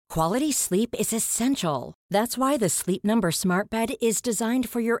Quality sleep is essential. That's why the Sleep Number Smart Bed is designed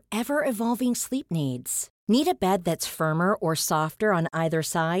for your ever-evolving sleep needs. Need a bed that's firmer or softer on either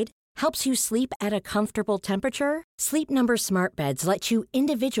side? Helps you sleep at a comfortable temperature? Sleep Number Smart Beds let you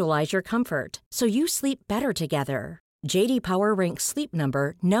individualize your comfort, so you sleep better together. J.D. Power ranks Sleep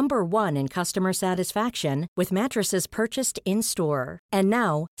Number number 1 in customer satisfaction with mattresses purchased in-store. And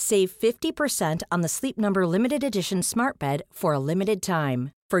now, save 50% on the Sleep Number Limited Edition Smart Bed for a limited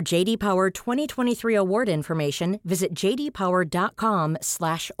time. For J.D. Power 2023 award information, visit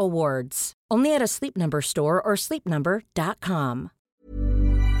jdpower.com/awards. Only at a Sleep Number store or sleepnumber.com.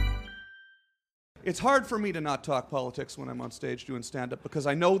 It's hard for me to not talk politics when I'm on stage doing stand-up because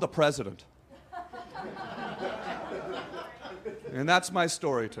I know the president. And that's my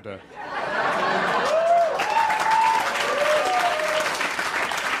story today.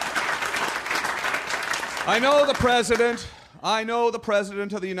 I know the president. I know the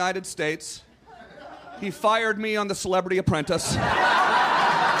president of the United States. He fired me on The Celebrity Apprentice.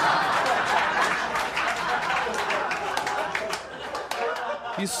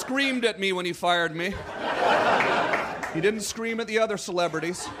 He screamed at me when he fired me. He didn't scream at the other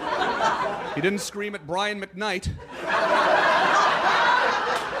celebrities. He didn't scream at Brian McKnight.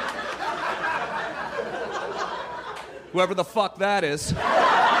 Whoever the fuck that is.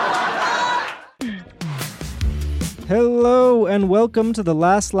 Hello and welcome to The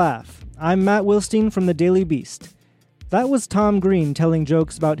Last Laugh. I'm Matt Wilstein from The Daily Beast. That was Tom Green telling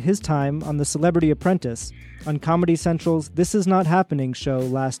jokes about his time on The Celebrity Apprentice on Comedy Central's This Is Not Happening show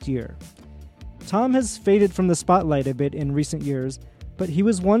last year. Tom has faded from the spotlight a bit in recent years, but he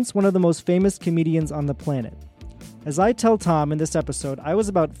was once one of the most famous comedians on the planet. As I tell Tom in this episode, I was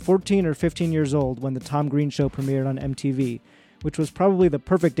about 14 or 15 years old when the Tom Green Show premiered on MTV, which was probably the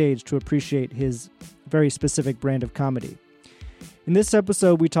perfect age to appreciate his very specific brand of comedy. In this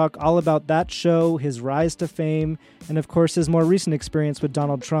episode, we talk all about that show, his rise to fame, and of course his more recent experience with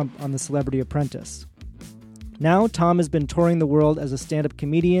Donald Trump on The Celebrity Apprentice. Now, Tom has been touring the world as a stand-up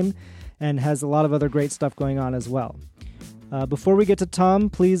comedian and has a lot of other great stuff going on as well. Before we get to Tom,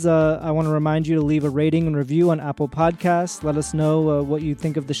 please, I want to remind you to leave a rating and review on Apple Podcasts. Let us know what you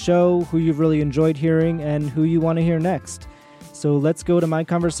think of the show, who you've really enjoyed hearing, and who you want to hear next. So let's go to my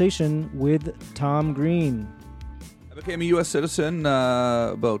conversation with Tom Green. I became a U.S. citizen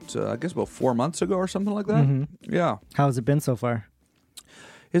about 4 months ago or something like that. Mm-hmm. Yeah. How's it been so far?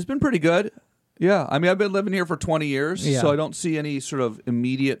 It's been pretty good. Yeah, I mean, I've been living here for 20 years, Yeah. so I don't see any sort of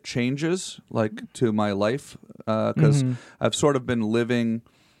immediate changes, to my life, because I've sort of been living,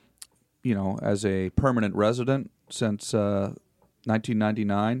 as a permanent resident since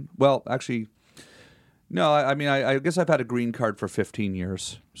 1999. Well, actually, no, I guess I've had a green card for 15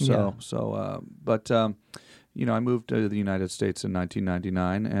 years. I moved to the United States in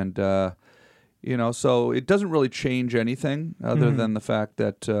 1999, and, so it doesn't really change anything other than the fact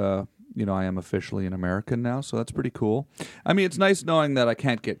that... I am officially an American now, so that's pretty cool. I mean, it's nice knowing that I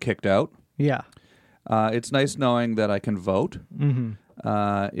can't get kicked out. Yeah. It's nice knowing that I can vote. Mm-hmm.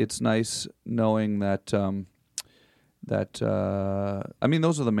 It's nice knowing that, those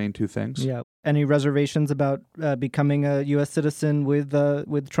are the main two things. Yeah. Any reservations about becoming a U.S. citizen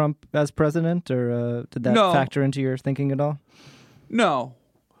with Trump as president, or did that factor into your thinking at all? No,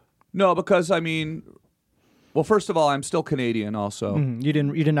 because, well, first of all, I'm still Canadian also. Mm-hmm. You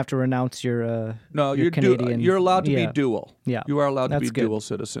didn't have to renounce your you're Canadian. You're allowed to be dual. Yeah. You are allowed to be good. dual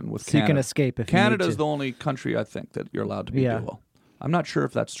citizen with so Canada. You can escape if Canada's you need to. the only country I think that you're allowed to be dual. I'm not sure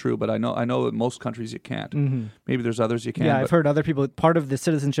if that's true, but I know in most countries you can't. Mm-hmm. Maybe there's others you can. Yeah, I've heard other people. Part of the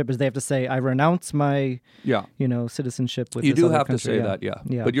citizenship is they have to say, "I renounce my citizenship with." You this do other have country. to say that,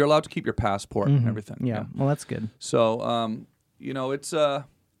 yeah. But you're allowed to keep your passport and everything. Yeah. Well, that's good. So, it's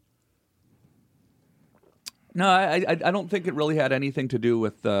No, I don't think it really had anything to do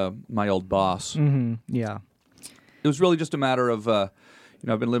with my old boss. Mm-hmm. Yeah. It was really just a matter of, I've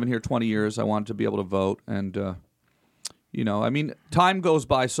been living here 20 years. I wanted to be able to vote. And, time goes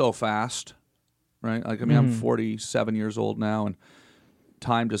by so fast, right? I'm 47 years old now, and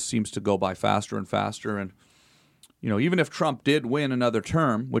time just seems to go by faster and faster. And, even if Trump did win another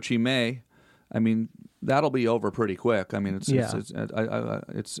term, which he may, that'll be over pretty quick.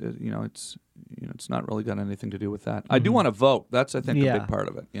 It's not really got anything to do with that. I do want to vote. That's, I think, a big part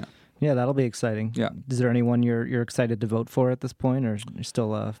of it. Yeah. Yeah, that'll be exciting. Yeah. Is there anyone you're excited to vote for at this point, or you're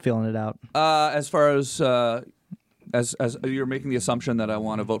still feeling it out? As far as you're making the assumption that I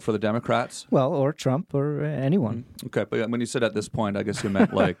want to vote for the Democrats? Well, or Trump, or anyone. Okay, but when you said at this point, I guess you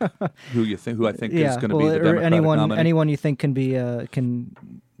meant who I think is going to be the or Democratic nominee. anyone you think can be can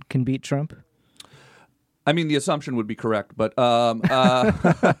beat Trump. I mean, the assumption would be correct, but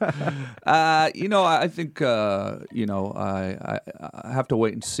you know, I think you know, I have to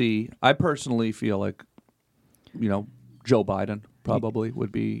wait and see. I personally feel like, you know, Joe Biden probably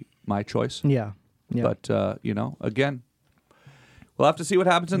would be my choice. Yeah. But you know, again, we'll have to see what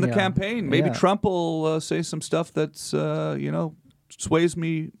happens in the campaign. Maybe Trump will say some stuff that's you know, sways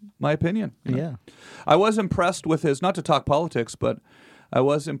my opinion. You know? Yeah. I was impressed with his, not to talk politics, but I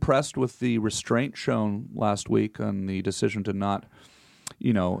was impressed with the restraint shown last week on the decision to not,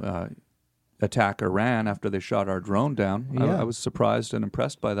 you know, attack Iran after they shot our drone down. Yeah. I was surprised and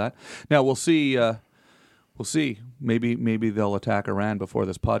impressed by that. Now we'll see. We'll see. Maybe they'll attack Iran before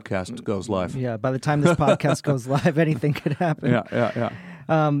this podcast goes live. Yeah. By the time this podcast goes live, anything could happen. Yeah.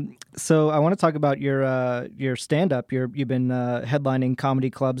 So I want to talk about your stand-up. You've been headlining comedy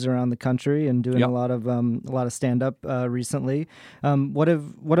clubs around the country and doing a lot of stand-up recently. What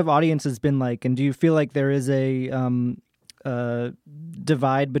have audiences been like? And do you feel like there is a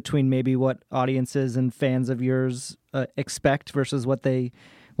divide between maybe what audiences and fans of yours expect versus what they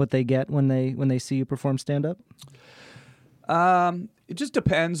get when they see you perform stand-up? It just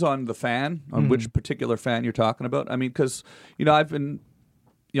depends on the fan, on which particular fan you're talking about. I mean, because you know,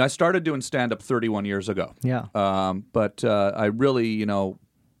 I started doing stand-up 31 years ago. Yeah. But I really, you know,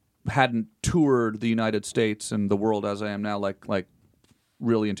 hadn't toured the United States and the world as I am now, like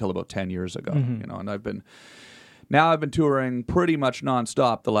really until about 10 years ago. You know, and I've been touring pretty much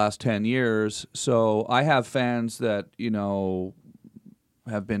nonstop the last 10 years. So I have fans that, you know,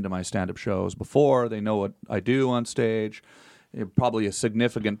 have been to my stand-up shows before. They know what I do on stage. Probably a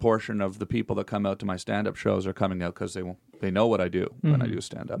significant portion of the people that come out to my stand-up shows are coming out because they know what I do when I do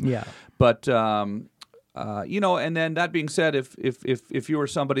stand-up. Yeah. But you know, and then that being said, if you were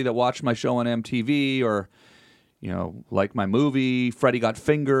somebody that watched my show on MTV or, you know, like my movie Freddie Got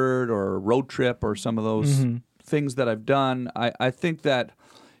Fingered or Road Trip or some of those things that I've done, I think that,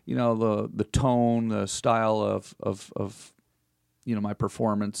 you know, the tone, the style of you know, my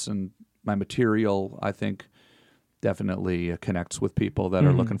performance and my material, I think definitely connects with people that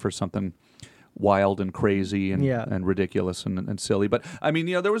are looking for something wild and crazy and ridiculous and silly. But I mean,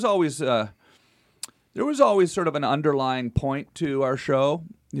 you know, there was always sort of an underlying point to our show,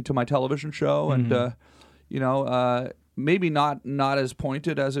 to my television show, and you know, maybe not as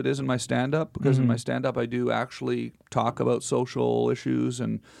pointed as it is in my stand-up, because in my stand-up I do actually talk about social issues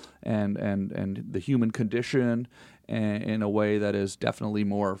and the human condition in a way that is definitely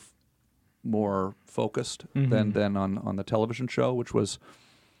more focused than on the television show, which was,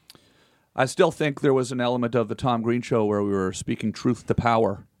 I still think there was an element of the Tom Green Show where we were speaking truth to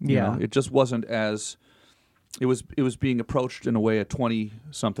power. You know? It just wasn't as, it was being approached in a way a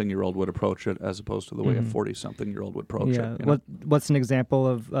 20-something-year-old would approach it, as opposed to the way a 40-something-year-old would approach it. You know? What's an example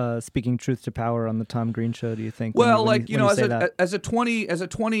of speaking truth to power on the Tom Green Show, do you think? Well, as a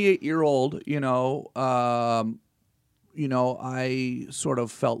 28-year-old, you know, I sort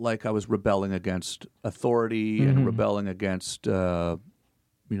of felt like I was rebelling against authority and rebelling against, you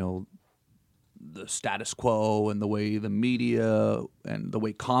know, the status quo and the way the media and the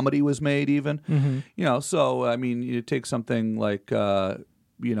way comedy was made even. You know, so, I mean, you take something like, you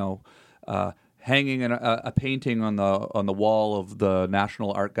know, hanging a painting on the wall of the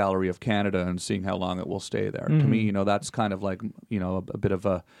National Art Gallery of Canada and seeing how long it will stay there. To me, you know, that's kind of like, you know, a bit of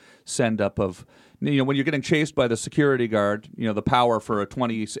a send-up of, you know, when you're getting chased by the security guard, you know, the power for a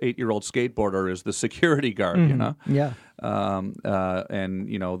 28-year-old skateboarder is the security guard, you know? Yeah. And,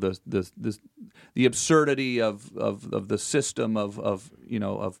 you know, the absurdity of the system of, you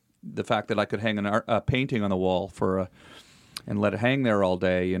know, of the fact that I could hang a painting on the wall and let it hang there all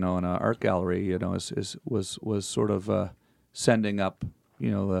day, you know, in an art gallery, you know, was sort of sending up, you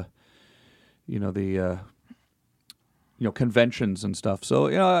know, conventions and stuff. So,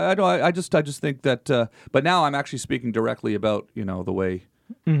 you know, I just think that, but now I'm actually speaking directly about, you know, the way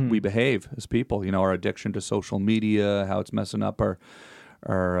we behave as people, you know, our addiction to social media, how it's messing up our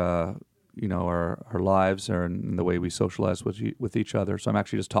you know, our lives and the way we socialize with each other. So I'm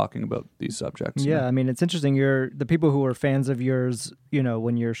actually just talking about these subjects. Yeah, I mean, it's interesting. The people who were fans of yours, you know,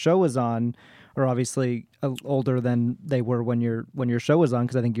 when your show was on, are obviously older than they were when your show was on,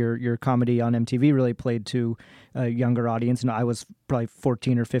 because I think your comedy on MTV really played to a younger audience. And I was probably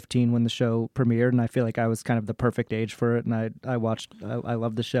 14 or 15 when the show premiered, and I feel like I was kind of the perfect age for it. And I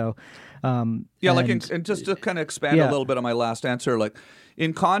loved the show. And just to kind of expand a little bit on my last answer, like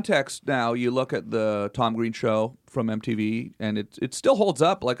in context now, you look at the Tom Green Show from MTV, and it still holds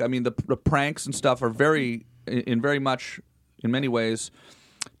up. Like, I mean, the pranks and stuff are very much, in many ways,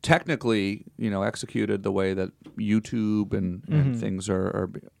 technically, you know, executed the way that YouTube and things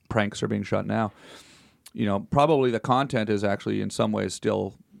pranks are being shot now. probably the content is actually in some ways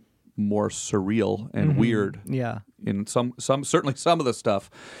still more surreal and weird. Yeah. In some certainly some of the stuff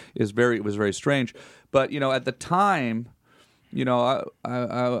was very strange. But at the time,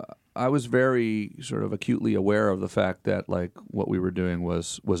 I was very sort of acutely aware of the fact that like what we were doing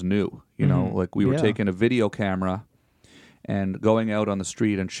was new. Like we were taking a video camera and going out on the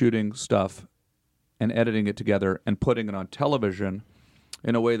street and shooting stuff and editing it together and putting it on television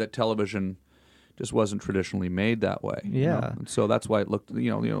in a way that television just wasn't traditionally made that way. Yeah. And so that's why it looked,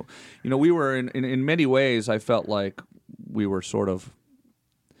 we were in many ways, I felt like we were sort of,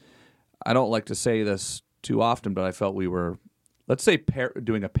 I don't like to say this too often, but I felt we were, let's say,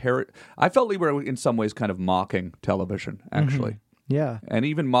 doing a parrot. I felt we were in some ways kind of mocking television, actually. Yeah. And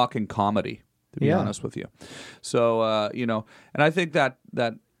even mocking comedy, to be honest with you. So, and I think that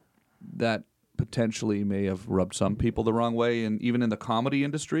potentially may have rubbed some people the wrong way, and even in the comedy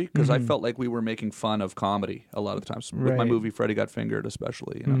industry, because I felt like we were making fun of comedy a lot of the times with my movie Freddy Got Fingered,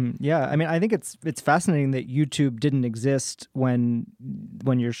 especially. Yeah, I mean, I think it's fascinating that YouTube didn't exist when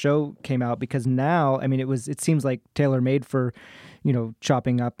your show came out, because now, I mean, it seems like tailor-made for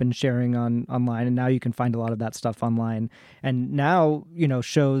chopping up and sharing online, and now you can find a lot of that stuff online, and now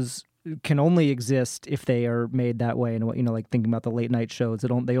shows can only exist if they are made that way. And like thinking about the late night shows,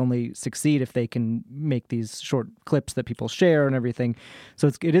 they only succeed if they can make these short clips that people share and everything. So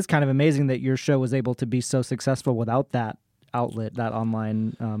it is kind of amazing that your show was able to be so successful without that outlet, that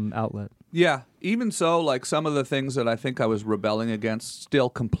online outlet. Yeah, even so, like some of the things that I think I was rebelling against still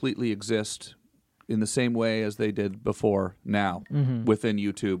completely exist in the same way as they did before now within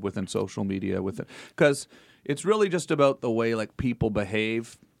YouTube, within social media, because it's really just about the way like people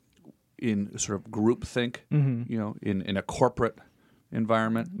behave in sort of groupthink, in a corporate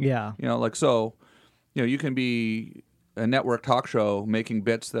environment. Yeah. You can be a network talk show making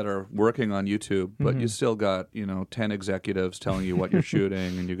bits that are working on YouTube, but you still got, 10 executives telling you what you're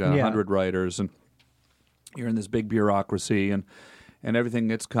shooting, and you got 100 writers, and you're in this big bureaucracy, and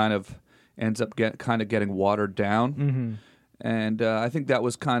everything ends up getting watered down. And I think that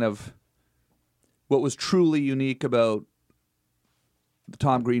was kind of what was truly unique about the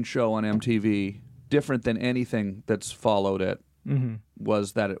Tom Green Show on MTV, different than anything that's followed it,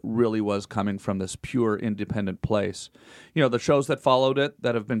 was that it really was coming from this pure independent place. The shows that followed it,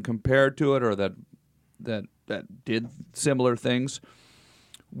 that have been compared to it, or that did similar things,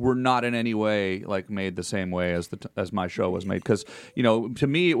 were not in any way like made the same way as my show was made. Because to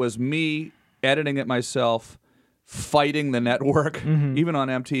me, it was me editing it myself, fighting the network, even on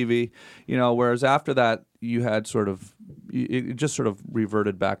MTV. Whereas after that, you had it just sort of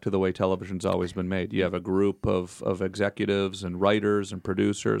reverted back to the way television's always been made. You have a group of executives and writers and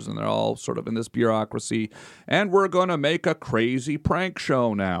producers, and they're all sort of in this bureaucracy, and we're going to make a crazy prank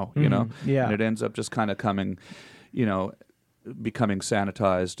show now, Yeah. And it ends up just kind of becoming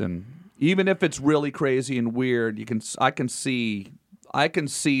sanitized. And even if it's really crazy and weird, I can see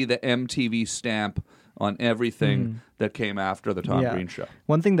the MTV stamp on everything that came after the Tom Green Show.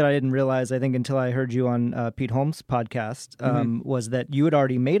 One thing that I didn't realize, I think, until I heard you on Pete Holmes' podcast, was that you had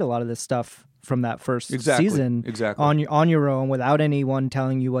already made a lot of this stuff from that first season on your own, without anyone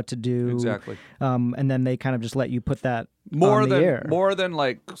telling you what to do. Exactly. And then they kind of just let you put that on the air. More than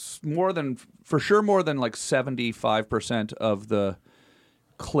 75% of the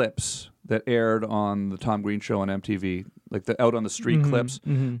clips that aired on the Tom Green Show on MTV, like the out on the street clips,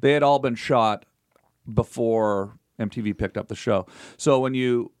 they had all been shot before MTV picked up the show. So when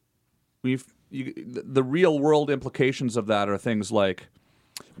the real world implications of that are things like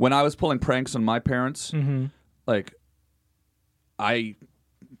when I was pulling pranks on my parents, like I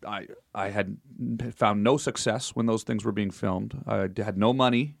had found no success when those things were being filmed. I had no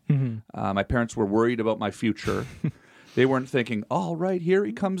money. My parents were worried about my future. They weren't thinking, "All right, here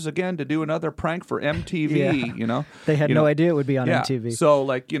he comes again to do another prank for MTV." They had no idea it would be on MTV. So,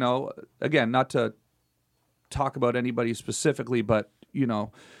 again, not to talk about anybody specifically, but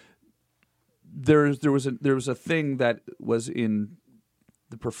there was a thing that was in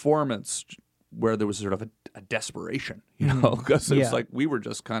the performance where there was sort of a desperation, because it was like we were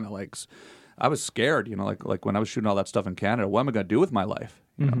just kind of like, I was scared, like when I was shooting all that stuff in Canada, what am I going to do with my life?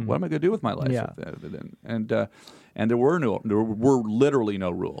 What am I going to do with my life? Yeah. And there were literally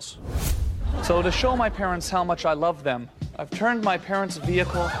no rules. So to show my parents how much I love them, I've turned my parents'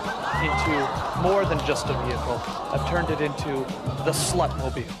 vehicle into more than just a vehicle. I've turned it into the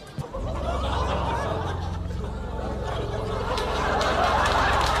Slutmobile.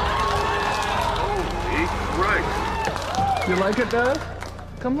 Holy Christ. You like it, Dad?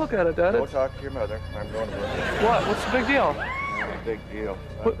 Come look at it, Dad. Go talk to your mother. I'm going to work. What? What's the big deal? Big deal.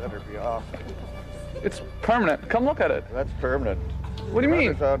 I What? better be off. It's permanent. Come look at it. That's permanent. What do you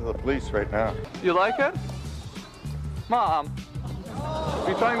mean? It's out to the police right now. You like it? Mom. Are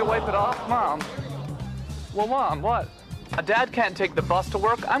you trying to wipe it off? Mom. Well, Mom, what? A dad can't take the bus to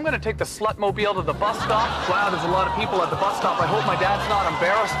work. I'm going to take the slutmobile to the bus stop. Wow, there's a lot of people at the bus stop. I hope my dad's not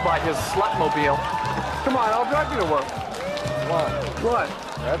embarrassed by his slutmobile. Come on, I'll drive you to work. Come on. What?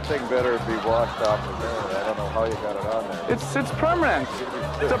 That thing better be washed off the there. I don't know how you got it on there. It's permanent.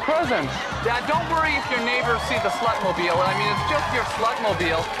 It's a present. Dad, don't worry if your neighbors see the slutmobile. I mean, it's just your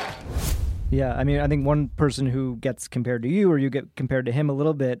slutmobile. Yeah, I mean, I think one person who gets compared to you, or you get compared to him a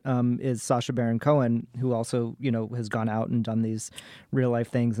little bit, is Sacha Baron Cohen, who also, has gone out and done these real life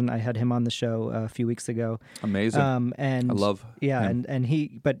things. And I had him on the show a few weeks ago. Amazing. And I love him. and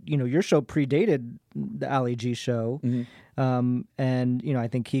he, but your show predated the Ali G show. Mm-hmm. And I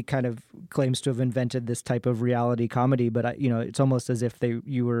think he kind of claims to have invented this type of reality comedy, but it's almost as if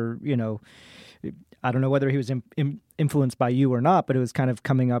you were, I don't know whether he was influenced by you or not, but it was kind of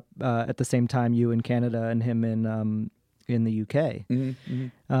coming up at the same time, you in Canada and him in the UK. Mm-hmm,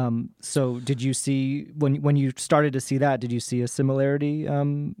 mm-hmm. So did you see, when you started to see that, did you see a similarity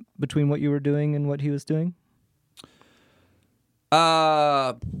between what you were doing and what he was doing?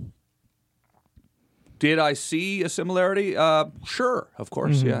 Did I see a similarity? Sure, of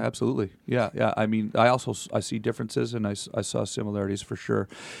course. Mm-hmm. Yeah, absolutely. Yeah. I mean, I see differences, and I saw similarities for sure.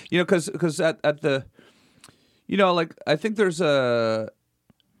 Because at the, like, I think there's there's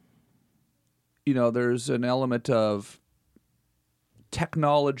an element of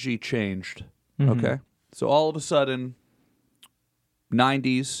technology changed. Mm-hmm. Okay, so all of a sudden,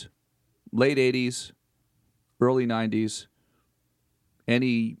 90s, late 80s, early 90s,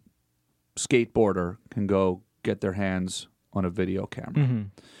 any skateboarder can go get their hands on a video camera, mm-hmm.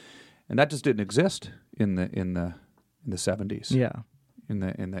 and that just didn't exist in the 70s. Yeah, in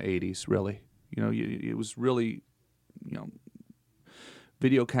the 80s, really. It was really,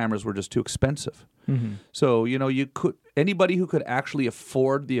 video cameras were just too expensive. mm-hmm. So anybody who could actually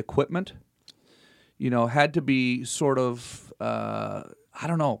afford the equipment, had to be sort of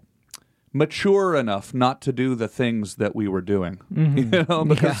mature enough not to do the things that we were doing, Mm-hmm.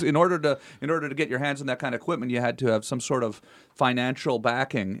 because in order to get your hands on that kind of equipment, you had to have some sort of financial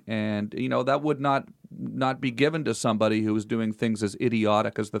backing, and that would not be given to somebody who was doing things as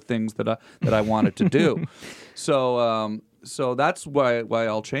idiotic as the things that I wanted to do. So that's why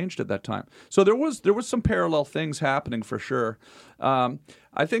all changed at that time. So there was some parallel things happening for sure.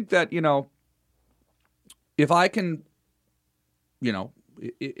 I think that if I can,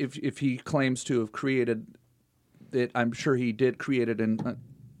 if he claims to have created it, I'm sure he did create it in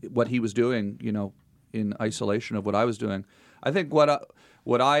what he was doing, in isolation of what I was doing. I think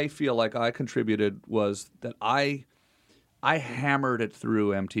what I feel like I contributed was that I hammered it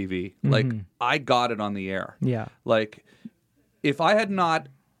through MTV. Mm-hmm. Like, I got it on the air. Yeah. Like, if I had not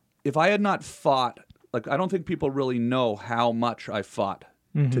fought, like, I don't think people really know how much I fought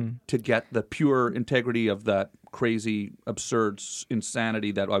to get the pure integrity of that crazy, absurd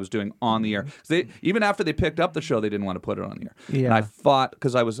insanity that I was doing on the air. Even after they picked up the show, they didn't want to put it on the air. Yeah. And I fought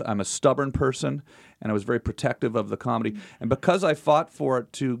because I'm a stubborn person, and I was very protective of the comedy. And because I fought for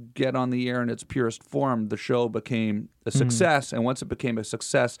it to get on the air in its purest form, the show became a success. And once it became a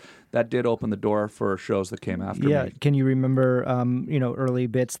success, that did open the door for shows that came after me. Can you remember, early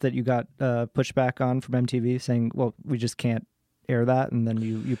bits that you got pushback on from MTV saying, well, we just can't air that, and then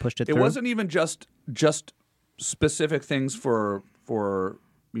you pushed it through? It wasn't even just specific things for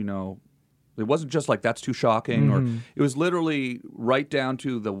it wasn't just like that's too shocking, or it was literally right down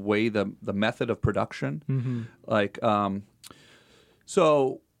to the way the method of production. Like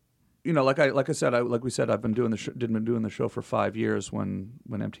so like I said, like we said, I've been doing the show for 5 years when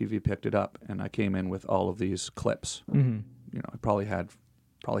MTV picked it up, and I came in with all of these clips. I probably had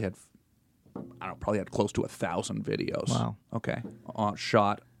close to 1,000 videos. Wow. Okay.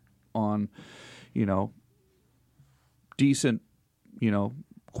 Shot on, decent,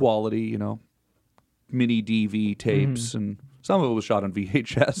 quality, mini DV tapes, and some of it was shot on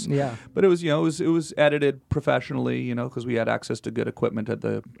VHS. Yeah. But it was, it was edited professionally, because we had access to good equipment at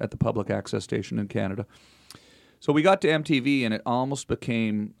the public access station in Canada. So we got to MTV, and it almost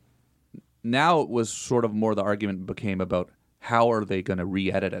became, now it was sort of more the argument became about how are they going to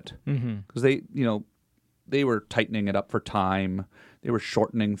re-edit it? Because they were tightening it up for time. They were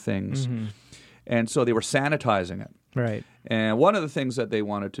shortening things. And so they were sanitizing it. Right. And one of the things that they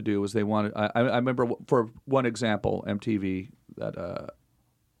wanted to do was I remember, for one example, MTV that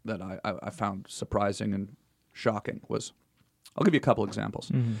I found surprising and shocking was, I'll give you a couple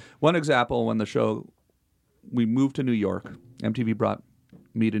examples. One example, when the show, we moved to New York, MTV brought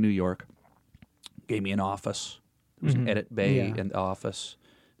me to New York, gave me an office. There was an edit bay Yeah. in the office.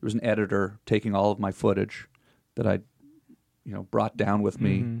 There was an editor taking all of my footage that I, brought down with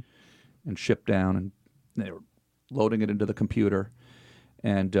me and shipped down, and they were loading it into the computer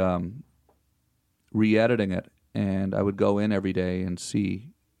and re-editing it. And I would go in every day and see,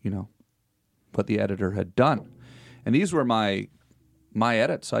 what the editor had done. And these were my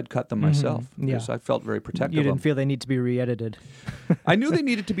edits. I'd cut them myself because I felt very protective You of didn't them. feel they need to be re-edited. I knew they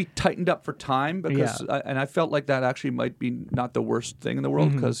needed to be tightened up for time because, and I felt like that actually might be not the worst thing in the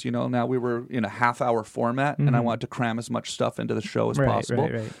world because now we were in a half-hour format and I wanted to cram as much stuff into the show as possible.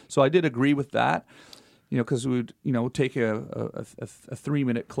 Right. So I did agree with that, because we would take a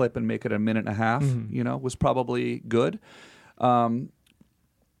 3-minute clip and make it a minute and a half. Was probably good, but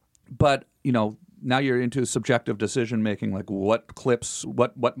now you're into subjective decision making, like what clips,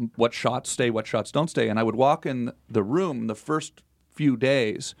 what shots stay, what shots don't stay. And I would walk in the room the first few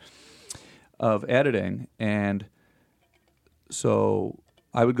days of editing, and so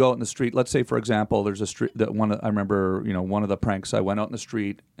I would go out in the street. Let's say, for example, there's a street that I remember, one of the pranks. I went out in the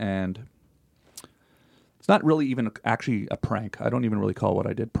street, and it's not really even actually a prank. I don't even really call what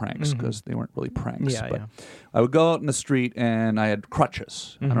I did pranks because they weren't really pranks. But I would go out in the street and I had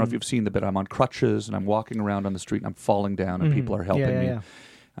crutches. I don't know if you've seen the bit. I'm on crutches and I'm walking around on the street and I'm falling down and people are helping me. Yeah.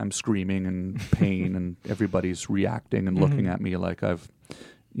 I'm screaming in pain and everybody's reacting and looking at me like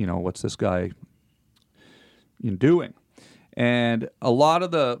what's this guy doing? And a lot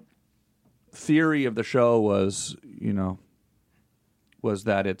of the theory of the show was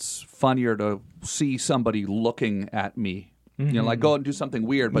that it's funnier to see somebody looking at me. Like go out and do something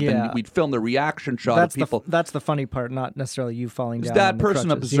weird, but then we'd film the reaction shot of people. That's the funny part, not necessarily you falling down. That on the person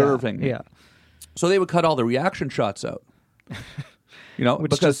crutches. observing. Yeah. So they would cut all the reaction shots out.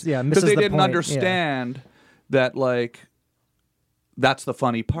 Which because misses they the didn't point. understand that that's the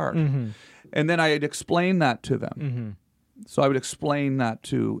funny part. And then I'd explain that to them. So I would explain that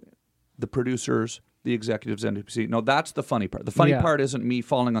to the producers, the executives, NBC. No, that's the funny part. The funny part isn't me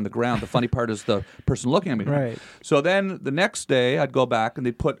falling on the ground. The funny part is the person looking at me. Right. So then the next day I'd go back and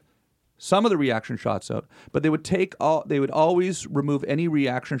they'd put some of the reaction shots out, but they would always remove any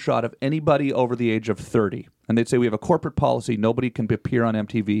reaction shot of anybody over the age of 30. And they'd say, we have a corporate policy. Nobody can appear on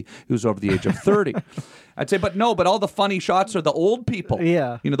MTV who's over the age of 30. I'd say, but all the funny shots are the old people.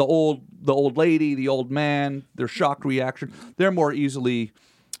 Yeah. The old lady, the old man, their shock reaction. They're more easily,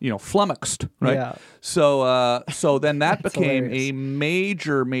 flummoxed, right? Yeah. So then that became hilarious. a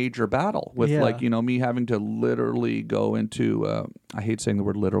major battle with me having to literally go into, I hate saying the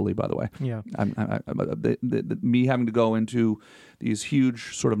word literally, by the way. Yeah. Me having to go into these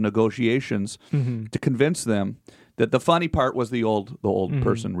huge sort of negotiations to convince them that the funny part was the old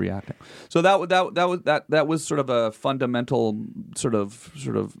person reacting. So that was sort of a fundamental sort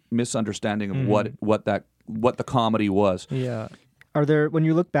of misunderstanding of what the comedy was. Yeah. Are there, when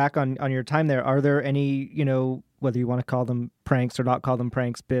you look back on your time there, are there any, whether you want to call them pranks or not call them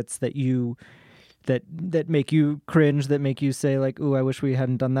pranks, bits that that make you cringe, that make you say like, "Ooh, I wish we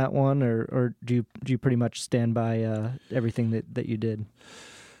hadn't done that one," or do you pretty much stand by everything that you did?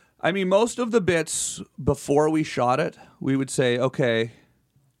 I mean, most of the bits before we shot it, we would say, okay,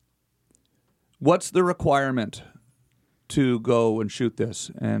 what's the requirement to go and shoot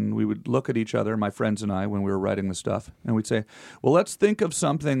this? And we would look at each other, my friends and I, when we were writing the stuff, and we'd say, well, let's think of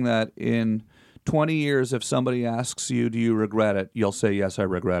something that in 20 years, if somebody asks you, do you regret it? You'll say, yes, I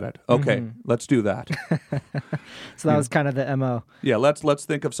regret it. Okay, let's do that. So that was kind of the MO. Yeah, let's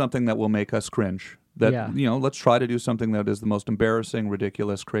think of something that will make us cringe. Let's try to do something that is the most embarrassing,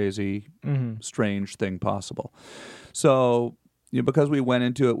 ridiculous, crazy, strange thing possible. So, because we went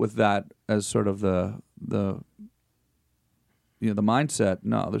into it with that as sort of the mindset,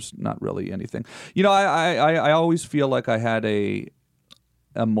 no, there's not really anything. I always feel like I had a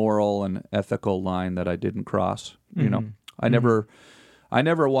moral and ethical line that I didn't cross. I never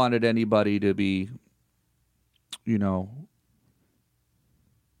wanted anybody to be,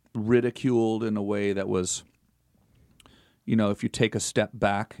 ridiculed in a way that was, if you take a step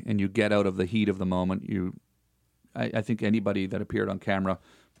back and you get out of the heat of the moment, I think anybody that appeared on camera,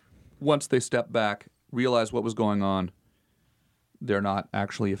 once they step back, realize what was going on, they're not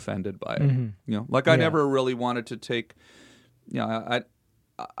actually offended by it. I never really wanted to take, I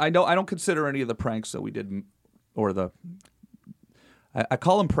don't consider any of the pranks that we did, or I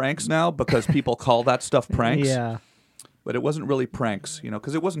call them pranks now because people call that stuff pranks. Yeah. But it wasn't really pranks,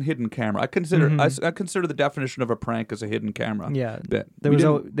 because it wasn't hidden camera. I consider the definition of a prank as a hidden camera. Yeah. Bit.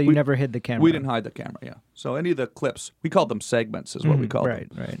 You never hid the camera. We didn't hide the camera. Yeah. So any of the clips, we called them segments, is what we called them.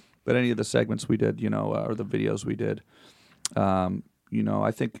 Right. But any of the segments we did, or the videos we did, I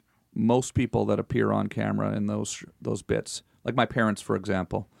think most people that appear on camera in those bits, like my parents, for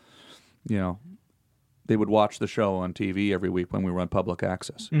example, you know, they would watch the show on TV every week when we were on public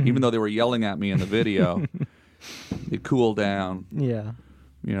access. Even though they were yelling at me in the video, they'd cool down. Yeah.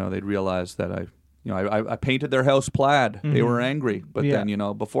 You know, they'd realize that I painted their house plaid. They were angry, but then, you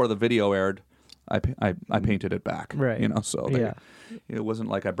know, before the video aired, I painted it back. Right. You know, so it wasn't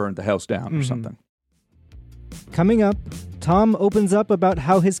like I burned the house down or something. Coming up, Tom opens up about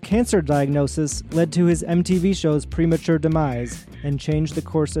how his cancer diagnosis led to his MTV show's premature demise and changed the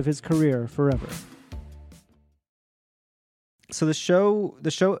course of his career forever. So the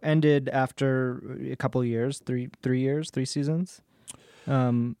show ended after a couple of years, three seasons.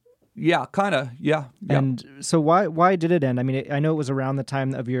 Yeah, kind of. Yeah. And so why did it end? I mean, I know it was around the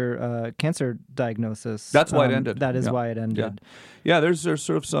time of your cancer diagnosis. That's why it ended. That is why it ended. Yeah. There's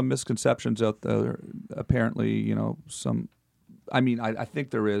sort of some misconceptions out there. Apparently, you know, some. I mean, I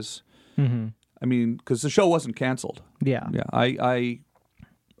think there is. I mean, because the show wasn't canceled. Yeah. Yeah.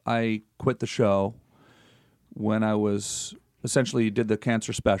 I quit the show when I was essentially did the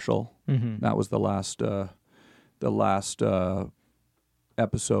cancer special. That was the last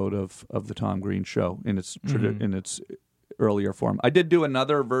episode of the Tom Green Show in its in its earlier form. I did do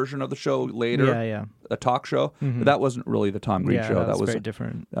another version of the show later, a talk show, but that wasn't really the Tom Green show. That was very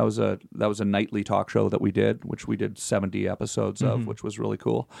different. That was a nightly talk show that we did, which we did 70 episodes of, which was really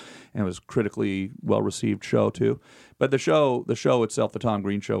cool, and it was critically well received show too. But the show itself, the Tom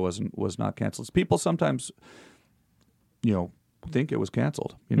Green Show, was not canceled. People sometimes, you know, think it was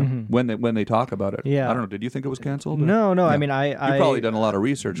canceled, you know, when they talk about it. Yeah. I don't know. Did you think it was canceled? No. Yeah. I mean, You've probably done a lot of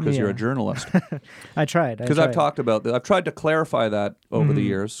research because you're a journalist. I tried. Because I've talked about that. I've tried to clarify that over the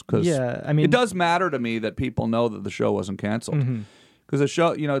years. Because I mean, it does matter to me that people know that the show wasn't canceled. Because the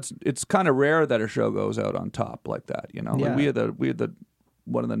show, you know, it's kind of rare that a show goes out on top like that. You know, like we had the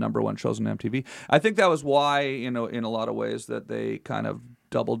one of the number one shows on MTV. I think that was why, you know, in a lot of ways that they kind of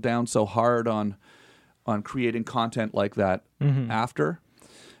doubled down so hard on creating content like that after.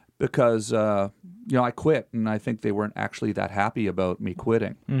 Because, you know, I quit, and I think they weren't actually that happy about me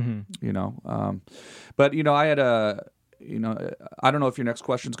quitting, you know. But, you know, I had I don't know if your next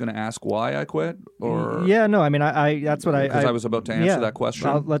question is going to ask why I quit, or... Yeah, no, I mean, that's what Because I was about to answer that question.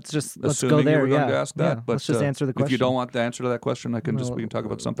 Well, let's assuming go there, you were going to ask that. Yeah. But, let's just answer the question. If you don't want the answer to that question, we can talk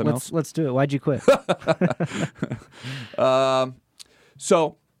about something else. Let's do it. Why'd you quit?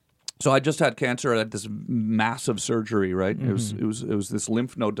 So I just had cancer. I had this massive surgery, right? It was this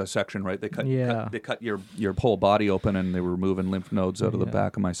lymph node dissection, right? They cut your whole body open, and they were removing lymph nodes out of the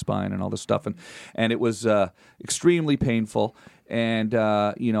back of my spine and all this stuff, and it was extremely painful. And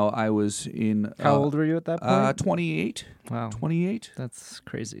you know, I was in. How old were you at that point? 28. Wow, 28. That's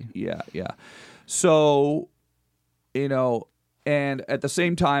crazy. Yeah. So, you know, and at the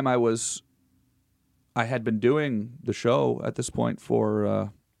same time, I had been doing the show at this point for.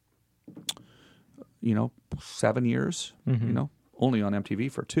 You know, 7 years, you know, only on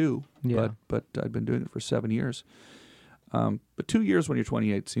MTV for 2, but I've been doing it for 7 years. But 2 years when you're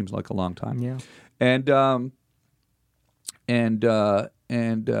 28 seems like a long time. Yeah. And you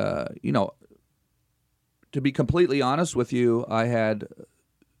know, to be completely honest with you, I had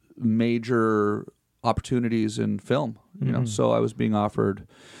major opportunities in film, you know, so I was being offered,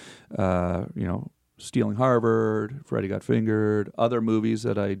 you know, Stealing Harvard, Freddy Got Fingered, other movies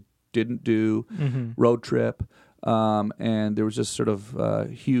that I didn't do, Road Trip, and there was just sort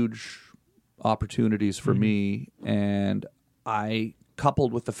of huge opportunities for me, and I,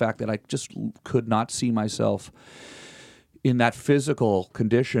 coupled with the fact that I just could not see myself in that physical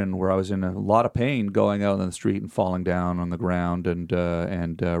condition where I was in a lot of pain, going out on the street and falling down on the ground and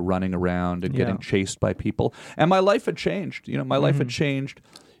running around and getting chased by people, and my life had changed. You know, my life had changed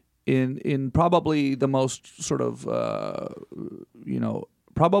in probably the most sort of you know.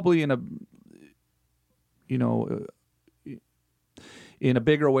 Probably in a, you know, in a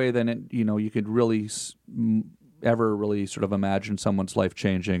bigger way than it, you know, you could really ever really sort of imagine someone's life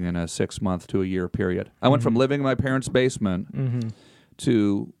changing in a 6 month to a year period. I went from living in my parents' basement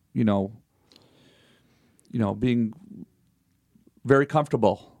to, you know, being very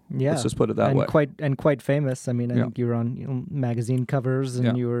comfortable. Yeah, let's just put it that way. Quite famous. I mean, I think you were on, you know, magazine covers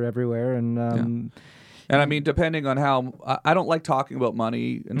and you were everywhere. And and I mean, depending on how I don't like talking about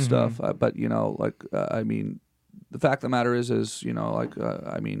money and stuff, but you know, like I mean, the fact of the matter is you know, like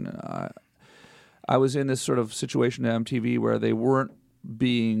I mean, I was in this sort of situation at MTV where they weren't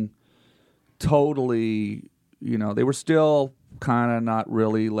being totally, you know, they were still kind of not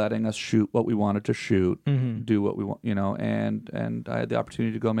really letting us shoot what we wanted to shoot, do what we want, you know, and I had the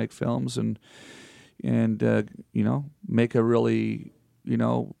opportunity to go make films and you know, make a really, you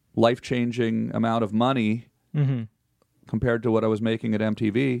know, life-changing amount of money compared to what I was making at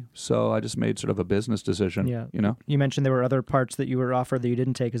MTV. So I just made sort of a business decision. Yeah. You know, You mentioned there were other parts that you were offered that you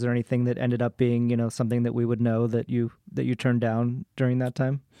didn't take. Is there anything that ended up being, something that we would know that you turned down during that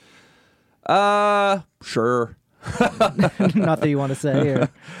time? Sure. Not that you want to say. Or...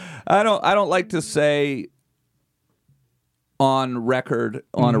 I don't like to say on record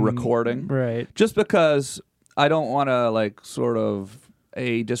on a recording, right? Just because I don't want to like sort of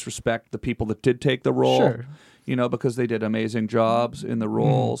disrespect the people that did take the role, Sure. Because they did amazing jobs in the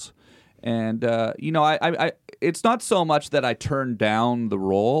roles, and I it's not so much that I turned down the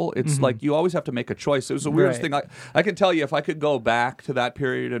role. It's like you always have to make a choice. It was the weirdest thing. I can tell you, if I could go back to that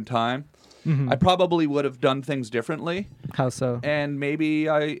period in time, I probably would have done things differently. How so? And maybe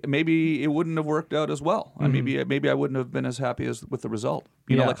it wouldn't have worked out as well. Maybe I wouldn't have been as happy with the result.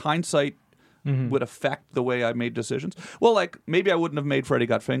 Like hindsight would affect the way I made decisions. Well, like maybe I wouldn't have made Freddy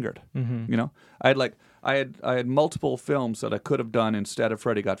Got Fingered. I had multiple films that I could have done instead of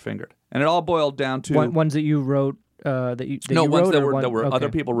Freddy Got Fingered, and it all boiled down to ones that you wrote. That you ones wrote, that or were okay. other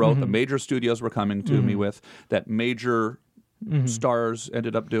people wrote. The major studios were coming to me with that major. Stars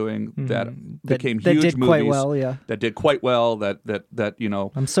ended up doing that became that huge did movies quite well, yeah. that did quite well. That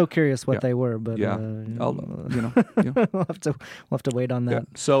I'm so curious what they were, but we'll have to wait on that. Yeah.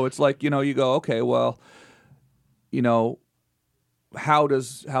 So it's like you go, okay, well, how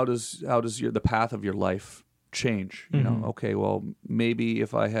does the path of your life change? Okay, well, maybe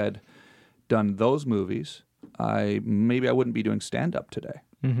if I had done those movies, maybe I wouldn't be doing stand up today.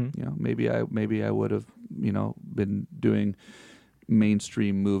 Maybe I would have been doing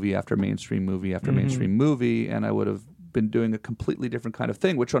mainstream movie after mainstream movie after mainstream movie, and I would have been doing a completely different kind of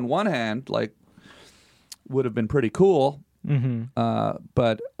thing, which on one hand like would have been pretty cool,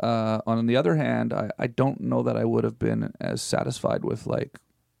 but on the other hand, I don't know that I would have been as satisfied with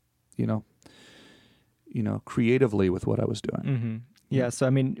creatively with what I was doing. Yeah, so I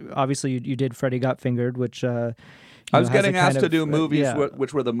mean, obviously you did Freddy Got Fingered, which I was getting asked to do movies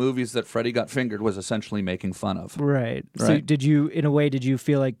which were the movies that Freddy Got Fingered was essentially making fun of. Right. So did you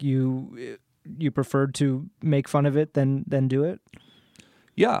feel like you preferred to make fun of it than do it?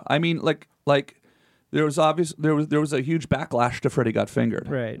 Yeah, I mean, like there was a huge backlash to Freddy Got Fingered,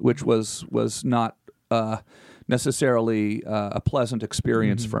 right? Which was not necessarily a pleasant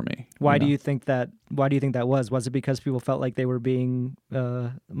experience for me. Why do you think that? Why do you think that was? Was it because people felt like they were being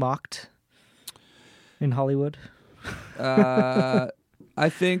mocked in Hollywood? I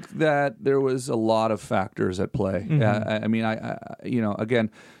think that there was a lot of factors at play. I mean,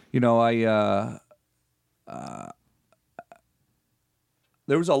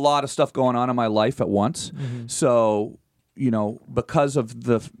 there was a lot of stuff going on in my life at once. So, because of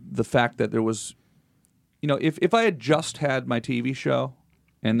the fact that there was, if I had just had my TV show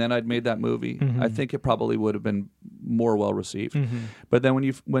and then I'd made that movie, I think it probably would have been more well received. But then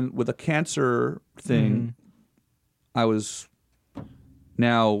when with a cancer thing, I was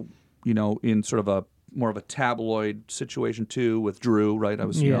now, in sort of a more of a tabloid situation too with Drew, right? I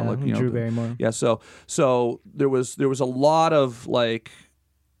was, Drew Barrymore. Yeah, so there was a lot of like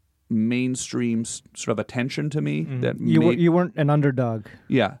mainstream sort of attention to me that you weren't an underdog.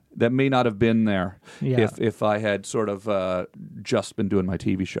 Yeah, that may not have been there if I had sort of just been doing my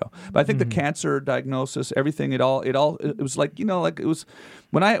TV show. But I think the cancer diagnosis, everything, it was like it was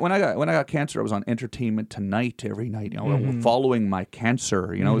when I got cancer, I was on Entertainment Tonight every night, following my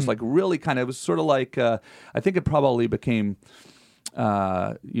cancer. It was like really kind of, it was sort of like I think it probably became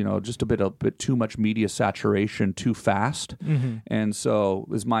just a bit too much media saturation too fast. And so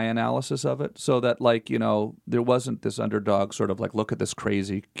is my analysis of it. So that there wasn't this underdog sort of like, look at this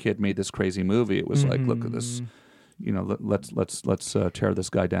crazy kid made this crazy movie. It was like, look at this, let's tear this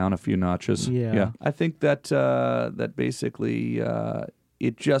guy down a few notches. Yeah. I think that that basically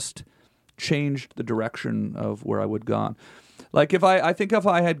it just changed the direction of where I would gone. Like if I think if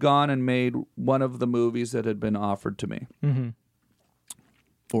I had gone and made one of the movies that had been offered to me.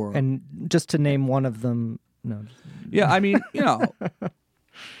 And just to name one of them, no. Yeah, I mean,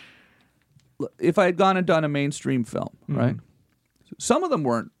 if I had gone and done a mainstream film, right? Some of them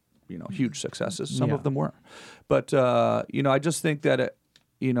weren't, huge successes. Some of them were. But, I just think that,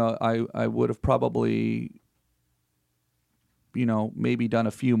 I would have probably, maybe done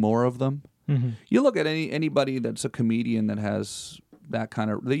a few more of them. You look at anybody that's a comedian that has that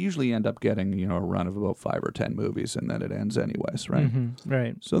kind of, they usually end up getting, a run of about 5 or 10 movies, and then it ends anyways, right?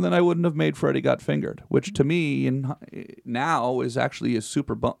 Right. So then I wouldn't have made Freddy Got Fingered, which to me now is actually a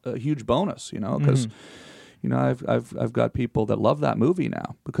huge bonus, because I've got people that love that movie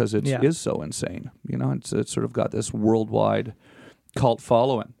now because it is so insane. It's sort of got this worldwide cult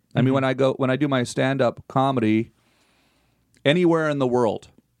following. I mean, when I do my stand-up comedy anywhere in the world.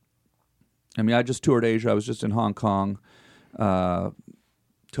 I mean, I just toured Asia. I was just in Hong Kong,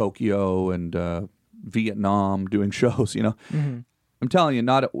 Tokyo, and Vietnam doing shows. You know, I'm telling you,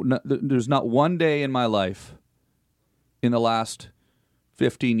 there's not one day in my life in the last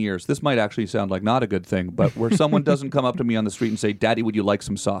 15 years. This might actually sound like not a good thing, but where someone doesn't come up to me on the street and say, "Daddy, would you like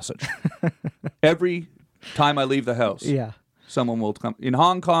some sausage?" Every time I leave the house, someone will come in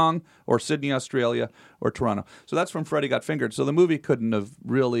Hong Kong or Sydney, Australia, or Toronto. So that's from Freddy Got Fingered. So the movie couldn't have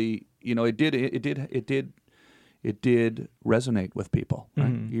really, it did resonate with people,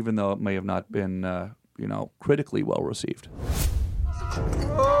 right? Even though it may have not been, critically well received.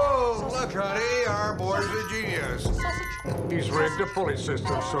 Oh, look, honey, our boy's a genius. He's rigged a pulley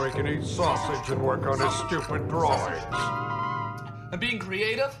system so he can eat sausage and work on his stupid drawings. I'm being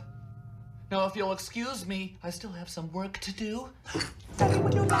creative? Now, if you'll excuse me, I still have some work to do. Daddy,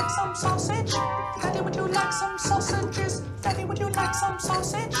 would you like some sausage? Daddy, would you like some sausages? Daddy, would you like some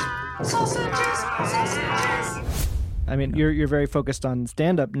sausage? Sausages. I mean, you're very focused on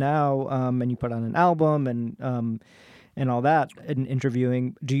stand-up now, and you put on an album and all that, and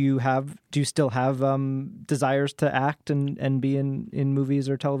interviewing. Do you still have desires to act and be in movies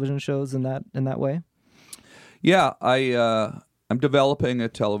or television shows in that way? Yeah, I'm developing a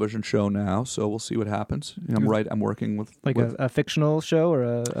television show now, so we'll see what happens. I'm working with a fictional show or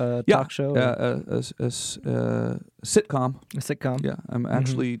a talk show. A sitcom. A sitcom. Yeah, I'm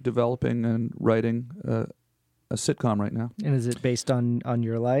actually developing and writing a sitcom right now. And is it based on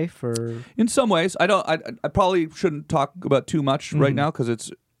your life, or? In some ways, I probably shouldn't talk about too much right now because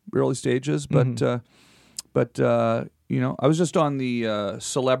it's early stages. But I was just on the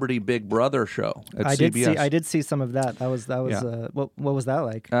Celebrity Big Brother show at CBS. I did see some of that. That was. What was that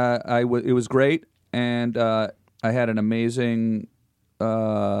like? It was great, and I had an amazing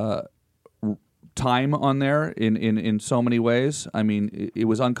time on there in so many ways. I mean, it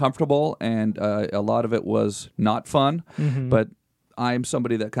was uncomfortable, and a lot of it was not fun. But I'm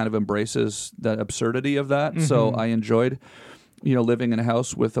somebody that kind of embraces the absurdity of that. So I enjoyed, living in a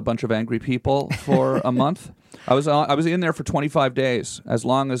house with a bunch of angry people for a month. I was in there for 25 days, as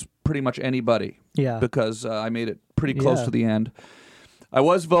long as pretty much anybody. Yeah. Because I made it pretty close to the end. I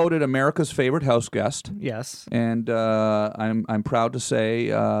was voted America's favorite house guest. Yes. And I'm proud to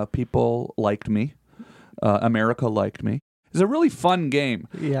say people liked me. America liked me. It's a really fun game.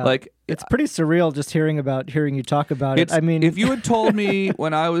 Yeah. It's pretty surreal just hearing you talk about it. I mean, if you had told me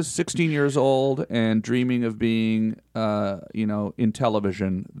when I was 16 years old and dreaming of being, in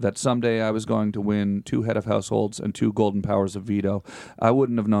television, that someday I was going to win 2 head of households and 2 golden powers of veto, I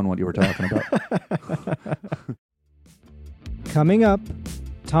wouldn't have known what you were talking about. Coming up,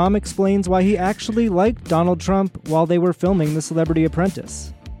 Tom explains why he actually liked Donald Trump while they were filming The Celebrity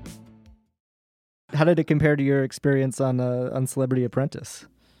Apprentice. How did it compare to your experience on Celebrity Apprentice?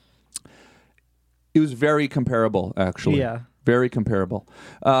 It was very comparable, actually. Yeah. Very comparable.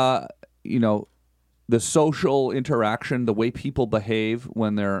 The social interaction, the way people behave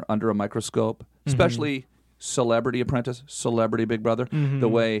when they're under a microscope, especially Celebrity Apprentice, Celebrity Big Brother, the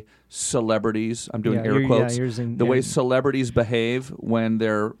way celebrities, I'm doing air quotes, the way celebrities behave when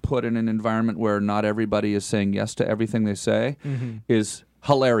they're put in an environment where not everybody is saying yes to everything they say is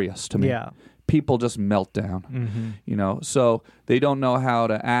hilarious to me. Yeah. People just melt down, so they don't know how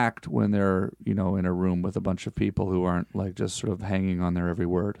to act when they're, in a room with a bunch of people who aren't just sort of hanging on their every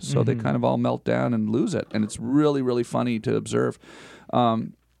word. So they kind of all melt down and lose it. And it's really, really funny to observe.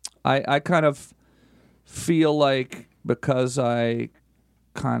 I kind of feel like because I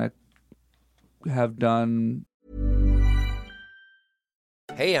kind of have done...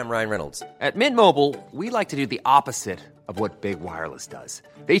 Hey, I'm Ryan Reynolds. At Mint Mobile, we like to do the opposite of what Big Wireless does.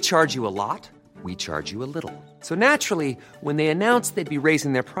 They charge you a lot. We charge you a little. So naturally, when they announced they'd be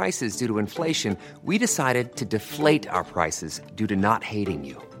raising their prices due to inflation, we decided to deflate our prices due to not hating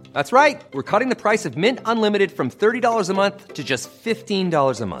you. That's right. We're cutting the price of Mint Unlimited from $30 a month to just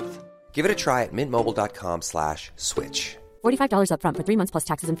 $15 a month. Give it a try at mintmobile.com/switch. $45 up front for 3 months plus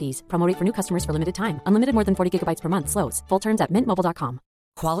taxes and fees. Promo rate for new customers for limited time. Unlimited more than 40 gigabytes per month. Slows full terms at mintmobile.com.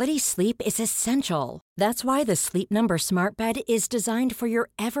 Quality sleep is essential. That's why the Sleep Number Smart Bed is designed for your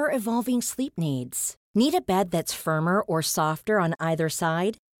ever-evolving sleep needs. Need a bed that's firmer or softer on either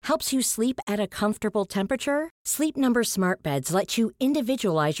side? Helps you sleep at a comfortable temperature? Sleep Number Smart Beds let you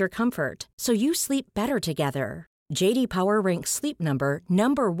individualize your comfort so you sleep better together. JD Power ranks Sleep Number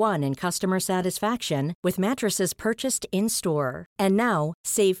number 1 in customer satisfaction with mattresses purchased in-store. And now,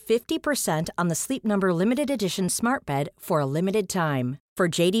 save 50% on the Sleep Number Limited Edition Smart Bed for a limited time. For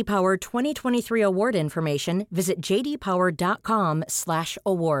JD Power 2023 award information, visit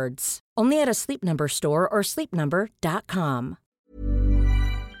jdpower.com/awards. Only at a Sleep Number store or sleepnumber.com.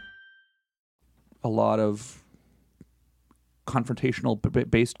 A lot of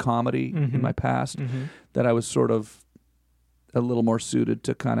confrontational based comedy in my past that I was sort of a little more suited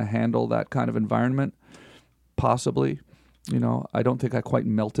to kind of handle that kind of environment, possibly. You know, I don't think I quite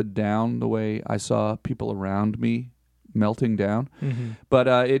melted down the way I saw people around me melting down. But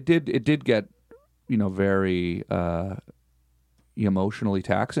it did get, you know, very emotionally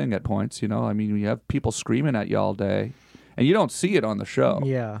taxing at points. You know, I mean, you have people screaming at you all day, and you don't see it on the show.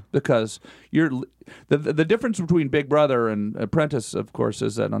 Yeah, because you're the difference between Big Brother and Apprentice, of course,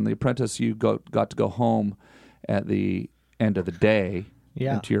 is that on The Apprentice you got to go home at the end of the day.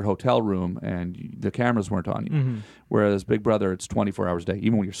 Into your hotel room, and the cameras weren't on you. Whereas Big Brother, it's 24 hours a day.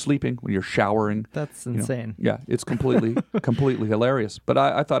 Even when you're sleeping, when you're showering. That's insane. Yeah, it's completely hilarious. But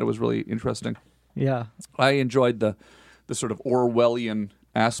I thought it was really interesting. Yeah. I enjoyed the sort of Orwellian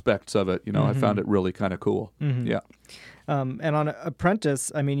aspects of it. You know, I found it really kind of cool. Yeah. And on Apprentice,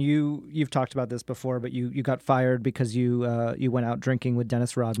 I mean, you've talked about this before, but you got fired because you went out drinking with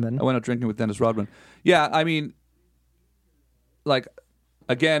Dennis Rodman. I went out drinking with Dennis Rodman. Yeah, I mean, like,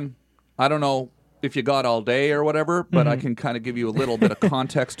 again, I don't know if you got all day or whatever, but I can kind of give you a little bit of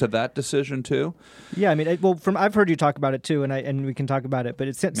context to that decision too. Yeah, I mean, I've heard you talk about it too, and we can talk about it. But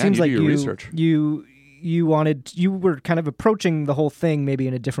it seems you like do your research. you were kind of approaching the whole thing maybe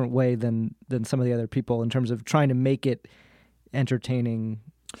in a different way than some of the other people in terms of trying to make it entertaining.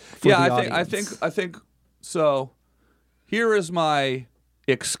 For the audience. I think so. Here is my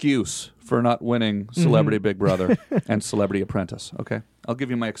excuse for not winning Celebrity Big Brother and Celebrity Apprentice. Okay, I'll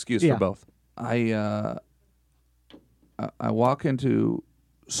give you my excuse for both. I walk into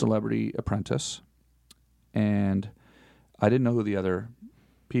Celebrity Apprentice, and I didn't know who the other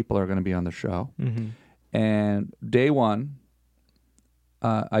people are going to be on the show. And day one,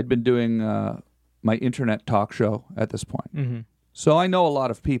 I'd been doing my internet talk show at this point, so I know a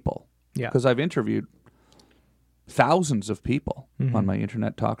lot of people. Yeah, because I've interviewed thousands of people on my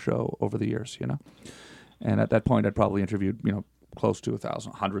internet talk show over the years, you know. And at that point, I'd probably interviewed, you know, close to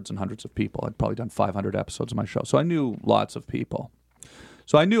 1,000, hundreds and hundreds of people. I'd probably done 500 episodes of my show. So I knew lots of people.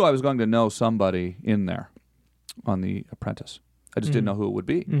 So I knew I was going to know somebody in there on The Apprentice. I just didn't know who it would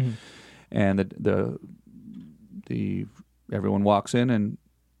be. And the everyone walks in, and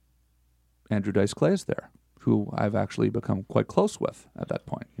Andrew Dice Clay is there, who I've actually become quite close with at that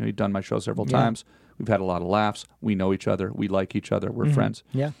point. You know, he'd done my show several times. We've had a lot of laughs. We know each other. We like each other. We're friends.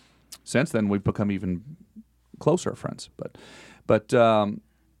 Yeah. Since then, we've become even closer friends. But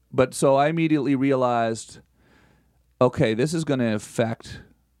so I immediately realized, okay, this is going to affect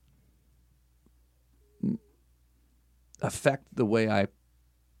the way I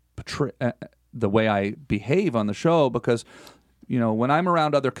portray, the way I behave on the show, because, you know, when I'm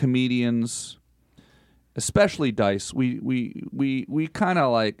around other comedians, especially Dice, we kind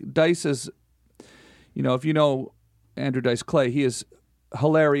of like, Dice is, you know, if you know Andrew Dice Clay, he is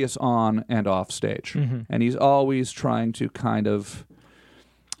hilarious on and off stage. And he's always trying to kind of,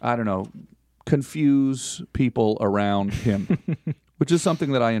 I don't know, confuse people around him, which is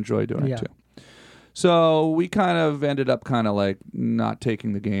something that I enjoy doing too. So we kind of ended up kind of like not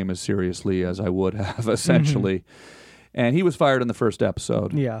taking the game as seriously as I would have, essentially. And he was fired in the first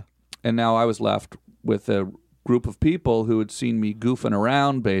episode. Yeah. And now I was left with a group of people who had seen me goofing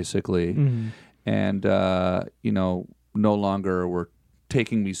around, basically, and, you know, no longer were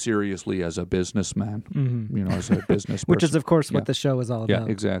taking me seriously as a businessman, you know, as a business person. Which is, of course, what the show is all about.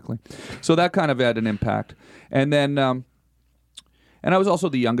 Yeah, exactly. So that kind of had an impact. And then, and I was also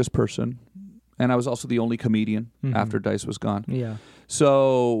the youngest person, and I was also the only comedian after Dice was gone. Yeah.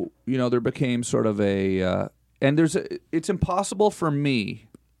 So, you know, there became sort of a, and it's impossible for me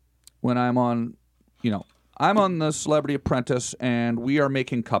when I'm on, you know, I'm on the Celebrity Apprentice, and we are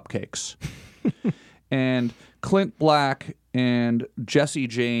making cupcakes. And Clint Black and Jesse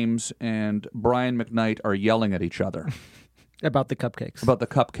James and Brian McKnight are yelling at each other. About the cupcakes. About the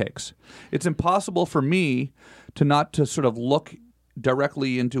cupcakes. It's impossible for me to sort of look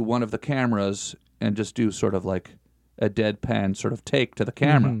directly into one of the cameras and just do sort of like a deadpan sort of take to the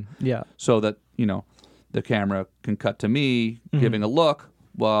camera. Yeah. So that, you know, the camera can cut to me giving a look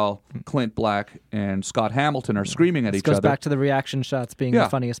while Clint Black and Scott Hamilton are screaming at each other. This goes back to the reaction shots being the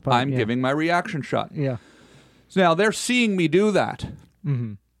funniest part. I'm giving my reaction shot. Yeah. So now they're seeing me do that.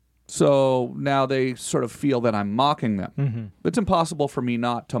 So now they sort of feel that I'm mocking them. It's impossible for me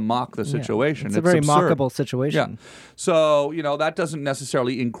not to mock the situation. It's a very absurd. mockable situation. Yeah. So, that doesn't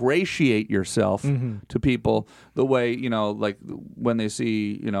necessarily ingratiate yourself to people the way, like when they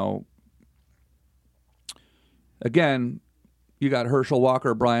see, again, you got Herschel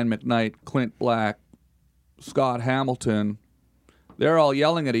Walker, Brian McKnight, Clint Black, Scott Hamilton. They're all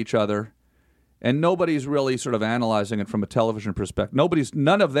yelling at each other. And nobody's really sort of analyzing it from a television perspective.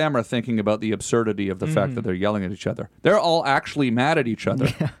 None of them are thinking about the absurdity of the fact that they're yelling at each other. They're all actually mad at each other.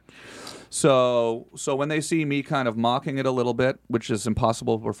 Yeah. So when they see me kind of mocking it a little bit, which is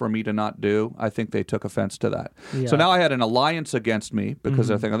impossible for me to not do, I think they took offense to that. Yeah. So now I had an alliance against me because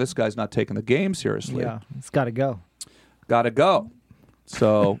I think, this guy's not taking the game seriously. Yeah, it's got to go. Got to go.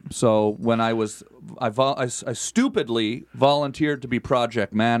 So when I stupidly volunteered to be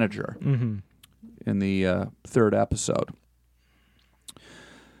project manager. In the third episode.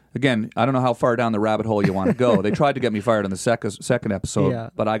 Again, I don't know how far down the rabbit hole you want to go. They tried to get me fired in the second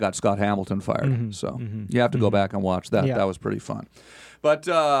episode, but I got Scott Hamilton fired. So you have to go back and watch that. Yeah. That was pretty fun. But,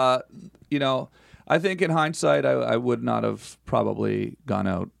 I think in hindsight, I would not have probably gone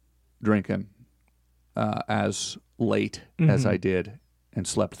out drinking as late as I did and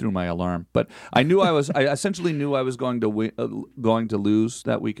slept through my alarm. But I knew I essentially knew I was going to lose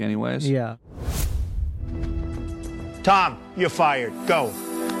that week anyways. Yeah. Tom, you're fired. Go.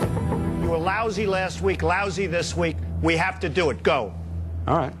 You were lousy last week, lousy this week. We have to do it. Go.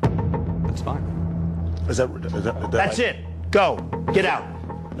 All right. That's fine. Is that That's it. Go. Get out.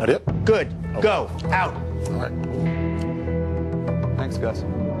 That it? Good. Okay. Go. Out. All right. Thanks, Gus.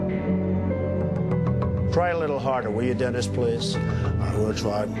 Try a little harder, will you, Dennis, please? I will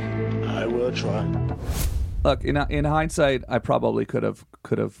try. I will try. Look, in hindsight, I probably could have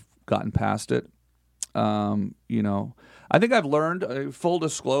gotten past it. I think I've learned. Full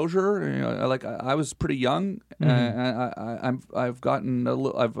disclosure, I was pretty young. I've gotten a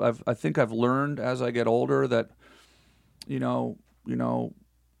little. I think I've learned as I get older that,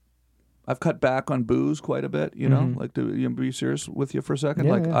 I've cut back on booze quite a bit. Like to be serious with you for a second.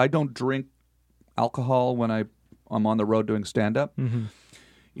 Yeah. I don't drink alcohol when I'm on the road doing stand up.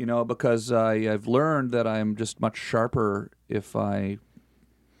 Because I've learned that I'm just much sharper if I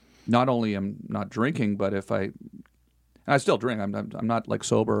not only am not drinking, but if I still drink. I'm not like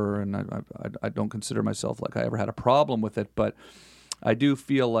sober, and I don't consider myself like I ever had a problem with it. But I do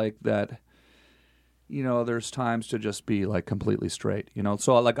feel like that. There's times to just be like completely straight.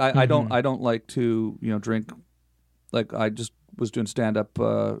 So like I don't like to drink. Like I just was doing stand up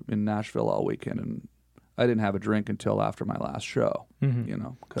in Nashville all weekend, and I didn't have a drink until after my last show.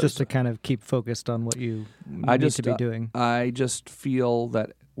 Just to kind of keep focused on what you need to be doing. I just feel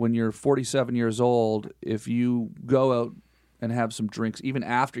that when you're 47 years old, if you go out and have some drinks, even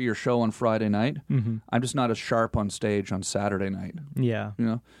after your show on Friday night, I'm just not as sharp on stage on Saturday night. Yeah.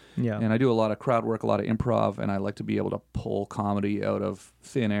 Yeah. And I do a lot of crowd work, a lot of improv, and I like to be able to pull comedy out of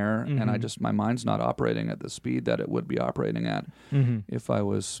thin air. And my mind's not operating at the speed that it would be operating at if I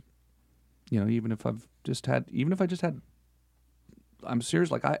was, even if I just had, I'm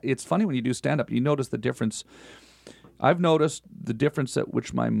serious. Like it's funny when you do stand up, you notice the difference. I've noticed the difference at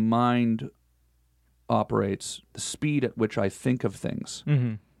which my mind operates, the speed at which I think of things.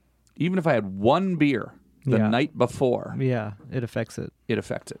 Even if I had one beer the night before, it affects it. It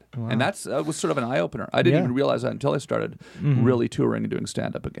affects it, Wow. and that was sort of an eye opener. I didn't even realize that until I started really touring and doing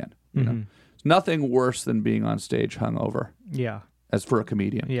stand up again. It's nothing worse than being on stage hungover. Yeah, as for a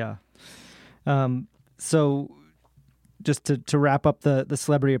comedian. Yeah. So just to wrap up the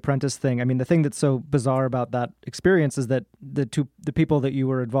Celebrity Apprentice thing, I mean, the thing that's so bizarre about that experience is that the people that you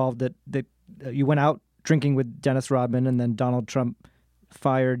were involved, that you went out drinking with Dennis Rodman, and then Donald Trump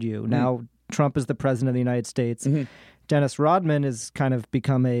fired you. Now Trump is the president of the United States. Dennis Rodman has kind of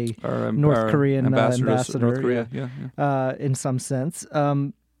become a North Korean ambassador North Korea, in some sense.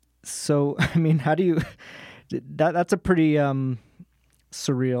 So, I mean, how do you... That's a pretty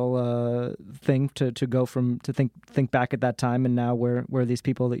surreal thing to go from, to think back at that time and now where these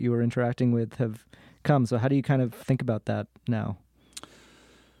people that you were interacting with have come. So how do you kind of think about that now?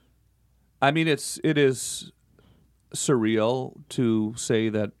 I mean, it is surreal to say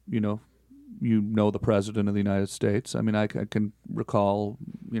that, you know the president of the United States. I mean, I can recall,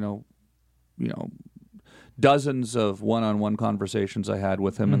 dozens of one-on-one conversations I had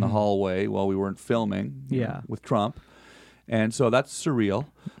with him in the hallway while we weren't filming with Trump. And so that's surreal.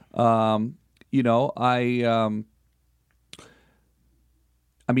 I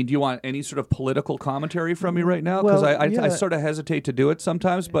I mean, do you want any sort of political commentary from me right now? Because Well, I yeah. sort of hesitate to do it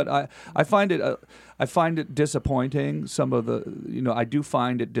sometimes, but I find it disappointing. Some of the, I do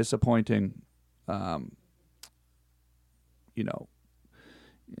find it disappointing, and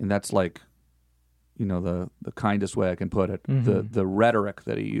that's like, the kindest way I can put it. The rhetoric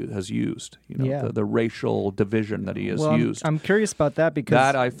that he has used, Yeah. the racial division that he has Well, used. I'm curious about that because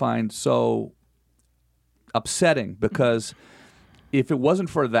That I find so upsetting because if it wasn't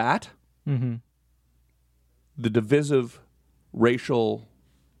for that, Mhm. the divisive racial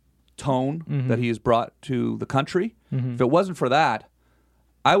tone that he has brought to the country, if it wasn't for that,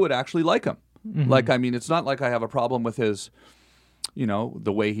 I would actually like him. Like, I mean, it's not like I have a problem with his,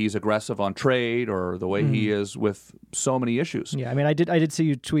 the way he's aggressive on trade or the way he is with so many issues. Yeah, I mean, I did see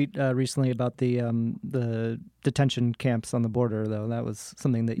you tweet recently about the detention camps on the border, though. That was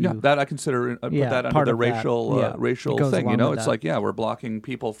something that you... Yeah, that I consider put that part under the of that. racial Yeah, racial it goes thing. along with It's that. like, we're blocking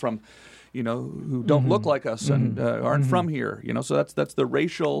people from, who don't look like us and aren't from here. So that's the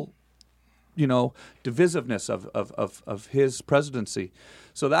racial, divisiveness of his presidency.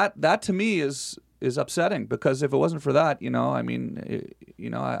 So that to me is upsetting because if it wasn't for that,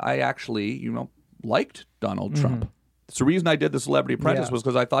 I actually liked Donald Trump. It's the reason I did the Celebrity Apprentice was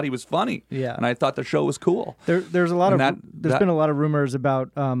because I thought he was funny. Yeah. And I thought the show was cool. There's a lot And of there's been a lot of rumors about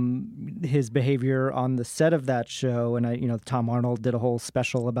his behavior on the set of that show, and Tom Arnold did a whole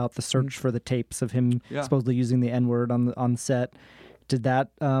special about the search for the tapes of him supposedly using the N-word on set. Did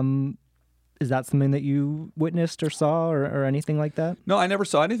that is that something that you witnessed or saw or anything like that? No, I never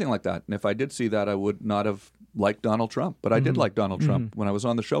saw anything like that. And if I did see that, I would not have liked Donald Trump. But I did like Donald Trump when I was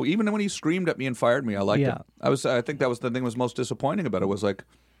on the show. Even when he screamed at me and fired me, I liked it. I think that was the thing that was most disappointing about it was like,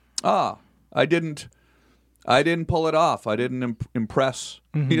 I didn't pull it off. I didn't impress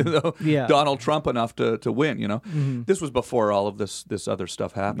Donald Trump enough to win. This was before all of this other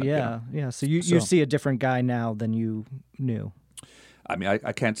stuff happened. Yeah. So you see a different guy now than you knew. I mean,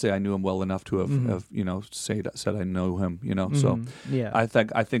 I can't say I knew him well enough to have said I know him. So I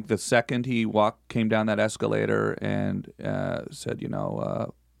think the second he came down that escalator and said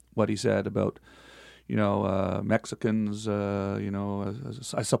what he said about Mexicans,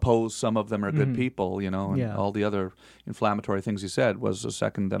 I suppose some of them are good people, and all the other inflammatory things he said was the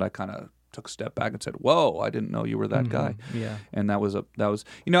second that I kind of took a step back and said, "Whoa, I didn't know you were that guy." Yeah, and that was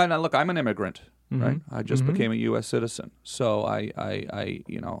and look, I'm an immigrant. Right, I just became a U.S. citizen, so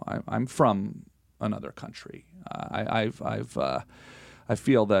I'm from another country. I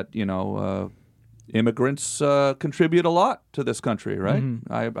feel that immigrants contribute a lot to this country. Right,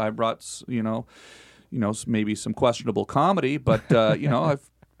 I brought maybe some questionable comedy, but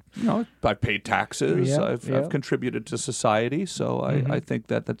I've paid taxes. I've contributed to society, so I think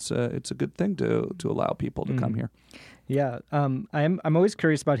that it's a good thing to allow people to come here. Yeah, I'm always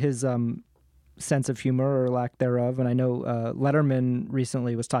curious about his sense of humor or lack thereof. And I know Letterman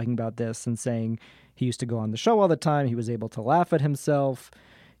recently was talking about this and saying he used to go on the show all the time. He was able to laugh at himself.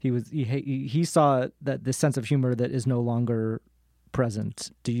 He saw that this sense of humor that is no longer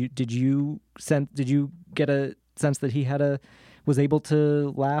present. Did you get a sense that he was able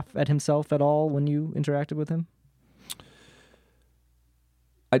to laugh at himself at all when you interacted with him?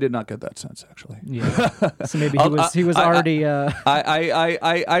 I did not get that sense, actually. Yeah. So maybe he was already.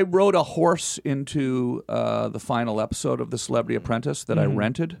 I rode a horse into the final episode of The Celebrity Apprentice that I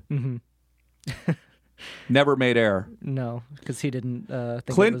rented. Never made air. No, because he didn't think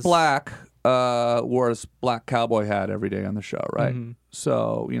Clint Black wore his black cowboy hat every day on the show, right?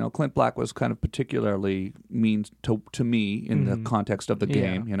 So, Clint Black was kind of particularly mean to me in the context of the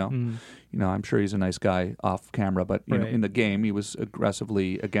game, I'm sure he's a nice guy off camera, but in the game, he was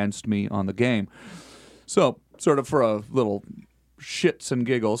aggressively against me on the game. So, sort of for a little shits and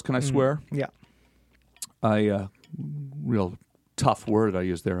giggles, can I swear? Yeah. Real tough word I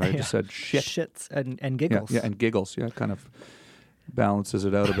used there. I just said shit. Shits and giggles. Yeah, and giggles. Yeah, kind of balances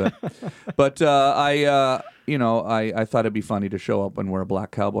it out a bit. But I thought it'd be funny to show up and wear a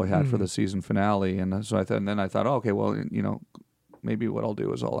black cowboy hat for the season finale, and so I thought, oh, okay, well, maybe what I'll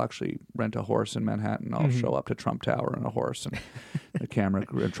do is I'll actually rent a horse in Manhattan. I'll show up to Trump Tower on a horse, and the camera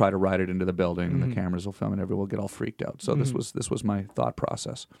try to ride it into the building, and the cameras will film it. Everyone will get all freaked out. So this was my thought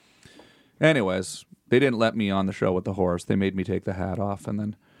process. Anyways, they didn't let me on the show with the horse. They made me take the hat off, and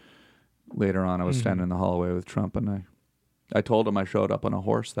then later on, I was standing in the hallway with Trump, and I told him I showed up on a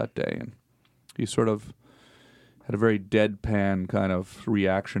horse that day, and he sort of had a very deadpan kind of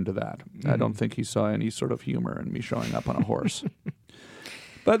reaction to that. I don't think he saw any sort of humor in me showing up on a horse.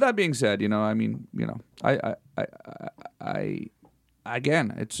 But that being said, I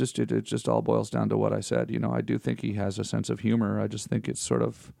again, it just all boils down to what I said. You know, I do think he has a sense of humor. I just think it's sort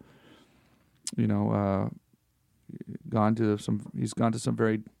of, you know, he's gone to some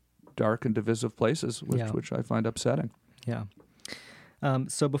very dark and divisive places, which I find upsetting. Yeah.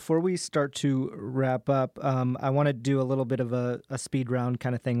 So before we start to wrap up, I want to do a little bit of a speed round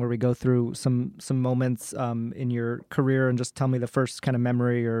kind of thing where we go through some moments in your career and just tell me the first kind of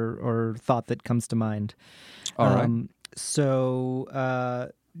memory or thought that comes to mind. All right.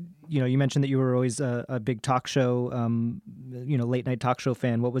 So, you know, you mentioned that you were always a big talk show, late night talk show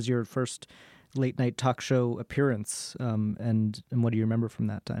fan. What was your first late night talk show appearance, and what do you remember from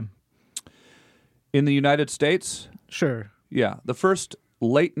that time? In the United States? Sure. Yeah, the first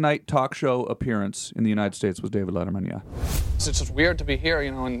late night talk show appearance in the United States was David Letterman, yeah. It's just weird to be here,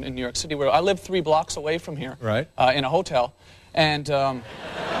 you know, in New York City, where I live 3 blocks away from here. Right. In a hotel. And, in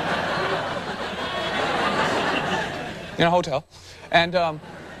a hotel.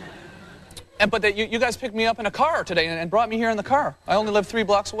 But you guys picked me up in a car today and brought me here in the car. I only live 3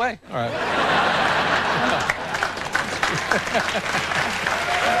 blocks away. All right. But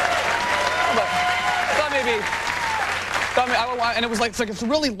I thought maybe... and it was like it's a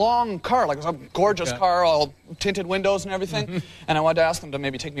really long car, like it's a gorgeous car, all tinted windows and everything. And I wanted to ask them to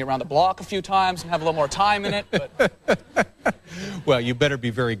maybe take me around the block a few times and have a little more time in it. But well, you better be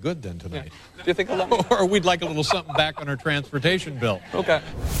very good then tonight. Do you think I'll let me? Or we'd like a little something back on our transportation bill. Okay.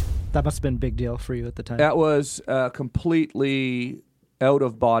 That must have been a big deal for you at the time. That was a completely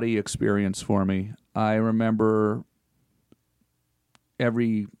out-of-body experience for me. I remember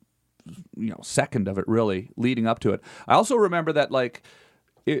every second of it, really, leading up to it. I also remember that, like,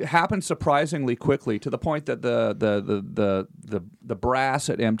 it happened surprisingly quickly, to the point that the brass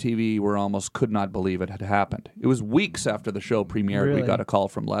at MTV were almost could not believe it had happened. It was weeks after the show premiered, Really? We got a call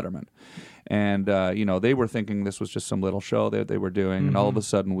from Letterman. And, they were thinking this was just some little show that they were doing, and all of a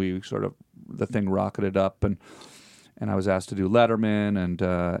sudden the thing rocketed up, and I was asked to do Letterman,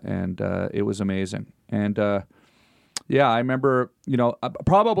 and it was amazing. And, I remember,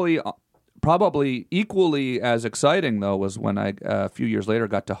 probably equally as exciting, though, was when I, a few years later,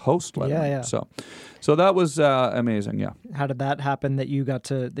 got to host Letterman. Yeah. So that was amazing, yeah. How did that happen that you got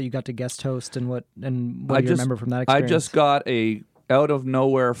to guest host, and what do you remember from that experience? I just got a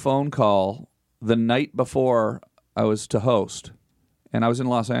out-of-nowhere phone call the night before I was to host, and I was in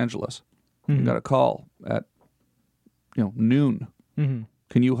Los Angeles. I got a call at noon. Mm-hmm.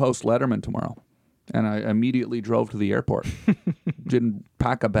 Can you host Letterman tomorrow? And I immediately drove to the airport. Didn't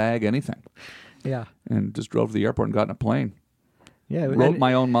pack a bag, anything. Yeah. And just drove to the airport and got in a plane. Yeah. Wrote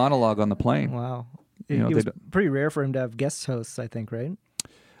my own monologue on the plane. Wow. It was pretty rare for him to have guest hosts, I think, right?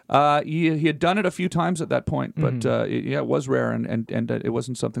 He had done it a few times at that point, but it was rare, and it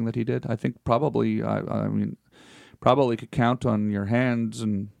wasn't something that he did. I think probably could count on your hands,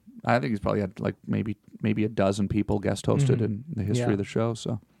 and I think he's probably had like maybe a dozen people guest hosted in the history of the show.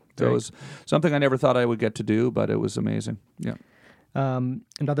 So it was something I never thought I would get to do, but it was amazing. Yeah.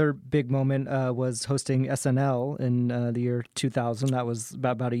 Another big moment was hosting SNL in the year 2000. That was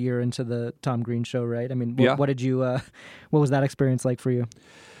about a year into the Tom Green Show, right? I mean, what did you? What was that experience like for you?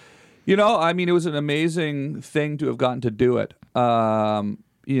 It was an amazing thing to have gotten to do it. I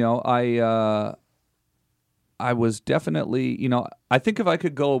was definitely, I think if I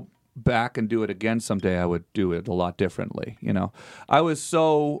could go back and do it again someday, I would do it a lot differently. I was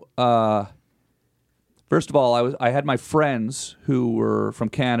so. First of all, I had my friends who were from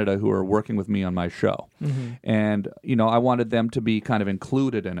Canada who were working with me on my show, and I wanted them to be kind of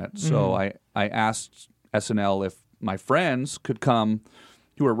included in it. So I asked SNL if my friends could come,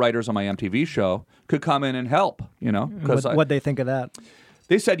 who were writers on my MTV show, could come in and help. Because what'd they think of that?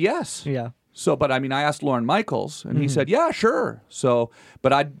 They said yes. Yeah. So, but I asked Lorne Michaels, and he said, "Yeah, sure." So,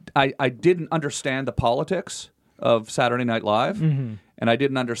 but I didn't understand the politics of Saturday Night Live. And I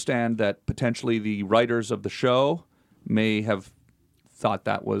didn't understand that potentially the writers of the show may have thought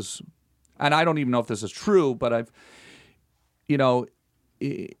that was, and I don't even know if this is true, but I've,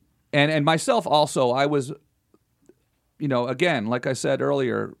 and myself also, I was, again, like I said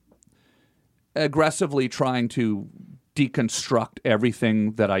earlier, aggressively trying to deconstruct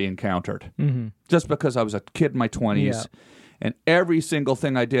everything that I encountered. Just because I was a kid in my 20s. Yeah. And every single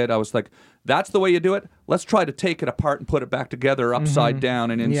thing I did, I was like, that's the way you do it? Let's try to take it apart and put it back together upside down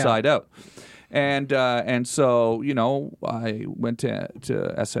and inside out. And so, I went to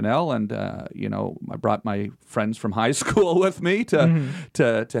SNL, and, I brought my friends from high school with me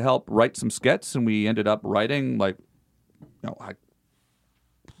to help write some skits. And we ended up writing like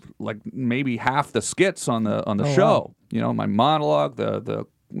maybe half the skits on the show. Wow. My monologue, the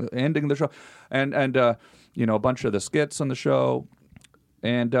ending of the show, and a bunch of the skits on the show.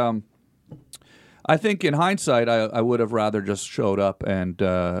 And I think in hindsight, I would have rather just showed up and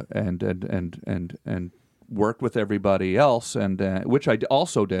worked with everybody else, and which I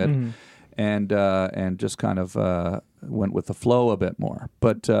also did, and just kind of went with the flow a bit more.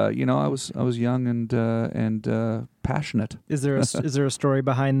 But I was young and passionate. Is there a story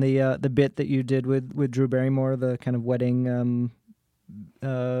behind the bit that you did with Drew Barrymore, the kind of wedding?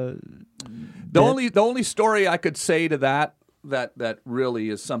 The only story I could say to that really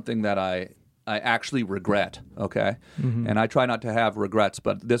is something that I actually regret. Okay, and I try not to have regrets,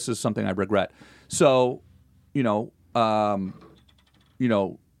 but this is something I regret. So, Drew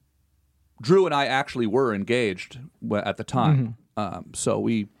and I actually were engaged at the time. So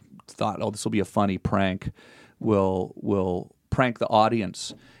we thought, this will be a funny prank. We'll prank the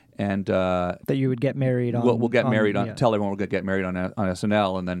audience, and that you would get married on. We'll get married on. Tell everyone we're going to get married on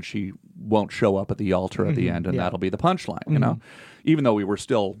SNL, and then she won't show up at the altar at the end, and that'll be the punchline. Even though we were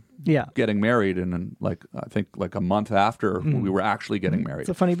still getting married, and then I think a month after we were actually getting married. It's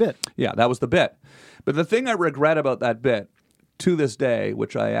a funny bit. Yeah, that was the bit. But the thing I regret about that bit to this day,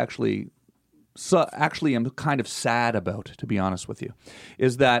 which I actually am kind of sad about, to be honest with you,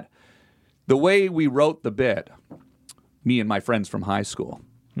 is that the way we wrote the bit, me and my friends from high school,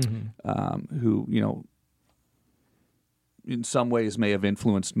 who, in some ways may have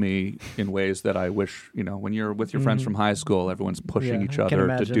influenced me in ways that I wish, when you're with your friends from high school, everyone's pushing each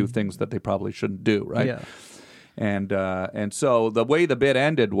other to do things that they probably shouldn't do, right? Yeah. And so the way the bit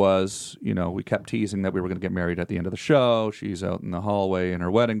ended was, we kept teasing that we were going to get married at the end of the show. She's out in the hallway in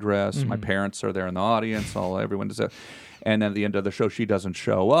her wedding dress. My parents are there in the audience. Everyone does it. And then at the end of the show, she doesn't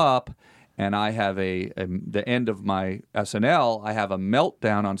show up. And I have the end of my SNL, I have a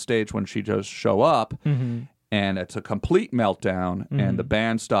meltdown on stage when she does show up. And it's a complete meltdown, and the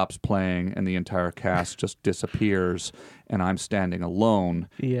band stops playing, and the entire cast just disappears, and I'm standing alone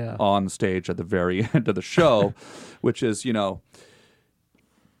on stage at the very end of the show, which is,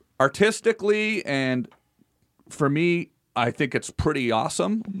 artistically and for me, I think it's pretty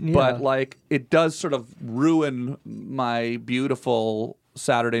awesome, but it does sort of ruin my beautiful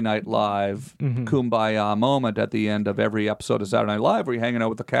Saturday Night Live kumbaya moment at the end of every episode of Saturday Night Live, where you're hanging out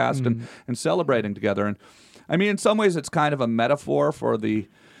with the cast and celebrating together. And I mean, in some ways, it's kind of a metaphor for the,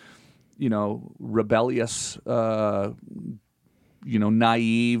 rebellious,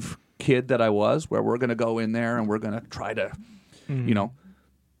 naive kid that I was, where we're going to go in there and we're going to try to,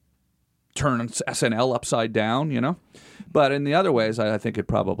 turn SNL upside down, But in the other ways, I think it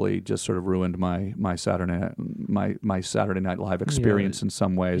probably just sort of ruined my Saturday Night Live experience in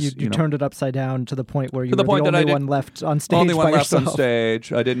some ways. You turned it upside down to the point where you were the only one left on stage. Only one left yourself. on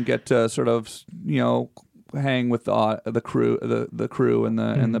stage. I didn't get to sort of hang with the crew, the crew and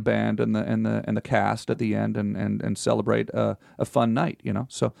the band and the cast at the end and celebrate a fun night.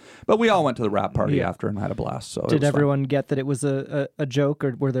 So, but we all went to the wrap party after and had a blast. So did everyone get that it was a joke,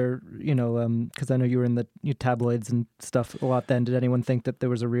 or were there because I know you were in the tabloids and stuff a lot then? Did anyone think that there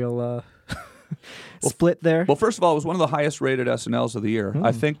was a real split there? Well, first of all, it was one of the highest rated SNLs of the year.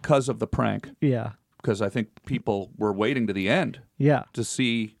 I think because of the prank. Yeah. Because I think people were waiting to the end. Yeah. To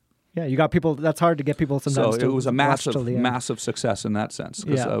see. Yeah, you got people. That's hard to get people sometimes. So it was a massive success in that sense.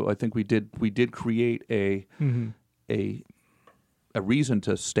 Because I think we did create a reason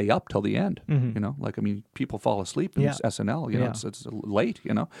to stay up till the end. People fall asleep in SNL. It's late.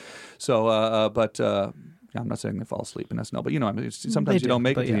 So, but I'm not saying they fall asleep in SNL, but sometimes you don't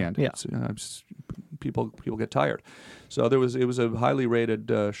make it to the end. Yeah. People get tired. So it was a highly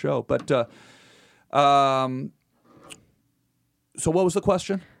rated show. But so what was the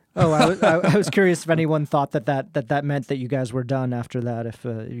question? Oh, I was curious if anyone thought that meant that you guys were done after that. If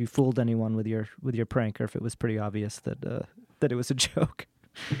you fooled anyone with your prank, or if it was pretty obvious that it was a joke.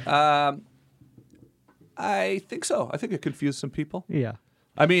 I think so. I think it confused some people. Yeah.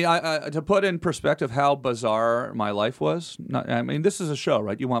 I mean, to put in perspective how bizarre my life was. This is a show,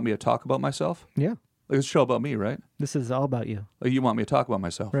 right? You want me to talk about myself? Yeah. It's a show about me, right? This is all about you. You want me to talk about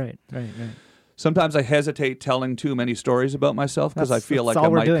myself? Right. Sometimes I hesitate telling too many stories about myself because I feel like I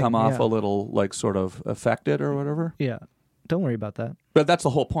might come off a little sort of affected or whatever. Yeah. Don't worry about that. But that's the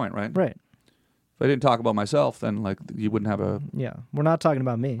whole point, right? Right. If I didn't talk about myself, then you wouldn't have a... Yeah. We're not talking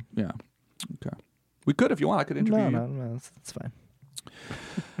about me. Yeah. Okay. We could if you want. I could interview you. No, it's fine.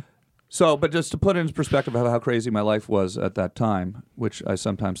 So, but just to put it in perspective of how crazy my life was at that time, which I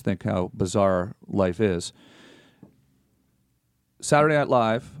sometimes think how bizarre life is. Saturday Night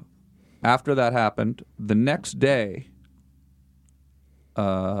Live... After that happened, the next day,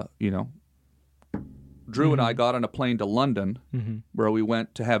 Drew and I got on a plane to London, where we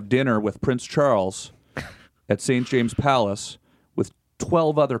went to have dinner with Prince Charles at St. James Palace with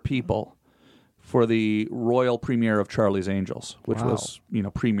 12 other people for the royal premiere of Charlie's Angels, which Wow. was,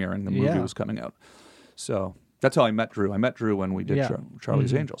 premiering. The movie Yeah. was coming out. So that's how I met Drew. I met Drew when we did Yeah.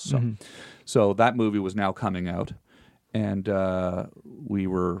 Charlie's Mhm. Angels. So, Mhm. so that movie was now coming out, and we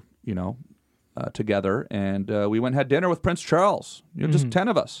were, together, and we went and had dinner with Prince Charles. Just 10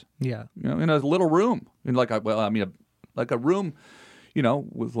 of us. Yeah. In a little room, in like a room,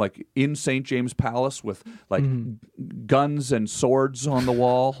 with like in St. James Palace with like guns and swords on the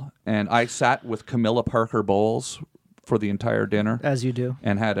wall, and I sat with Camilla Parker Bowles for the entire dinner, As you do.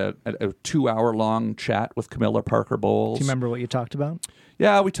 and had a 2-hour-long chat with Camilla Parker Bowles. Do you remember what you talked about?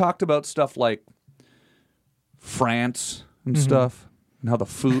 Yeah, we talked about stuff like France and stuff, and how the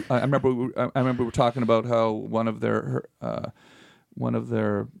food. I remember we were talking about how one of the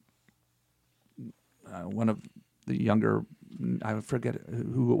younger, I forget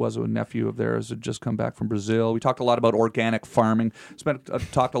who it was, a nephew of theirs had just come back from Brazil. We talked a lot about organic farming.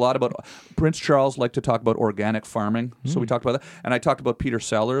 Talked a lot about Prince Charles liked to talk about organic farming, so we talked about that. And I talked about Peter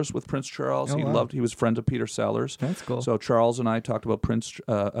Sellers with Prince Charles. Oh, He wow. was friends of Peter Sellers. That's cool. So Charles and I talked about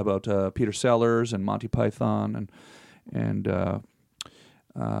Peter Sellers and Monty Python, and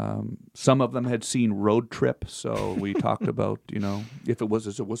some of them had seen Road Trip, so we talked about, if it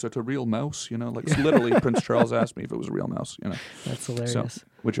was a real mouse, like literally Prince Charles asked me if it was a real mouse, That's hilarious. so,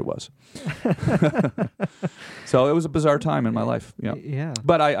 which it was. So it was a bizarre time in my life, Yeah.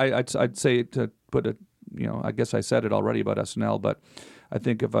 But I'd say, to put it, I guess I said it already about SNL, but I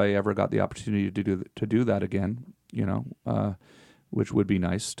think if I ever got the opportunity to do that again, which would be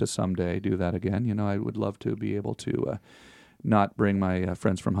nice to someday do that again, I would love to be able to. Not bring my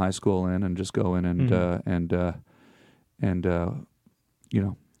friends from high school in and just go in and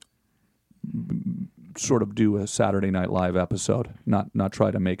sort of do a Saturday Night Live episode, not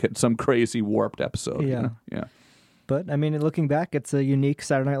try to make it some crazy warped episode. Yeah. Yeah. But I mean, looking back, it's a unique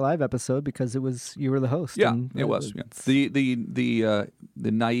Saturday Night Live episode because you were the host. Yeah, and it was. Yeah. The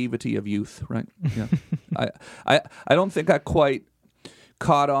naivety of youth, right? Yeah. I don't think I quite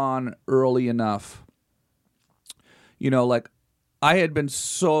caught on early enough. Like I had been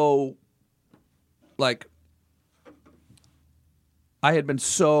so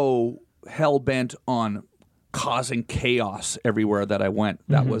hell-bent on causing chaos everywhere that I went.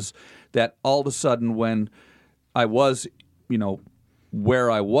 That all of a sudden when I was,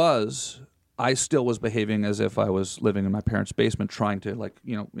 where I was, I still was behaving as if I was living in my parents' basement trying to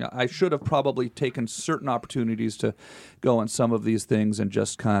I should have probably taken certain opportunities to go on some of these things and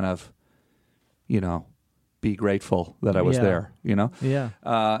just kind of, be grateful that I was there, Yeah.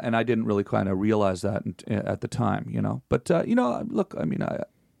 and I didn't really kind of realize that at the time, But look, I mean, I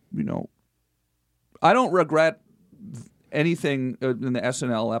don't regret anything in the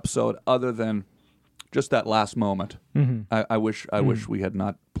SNL episode other than just that last moment. I wish we had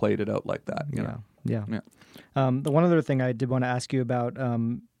not played it out like that. You know? Yeah. The one other thing I did want to ask you about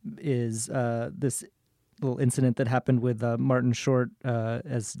is this little incident that happened with Martin Short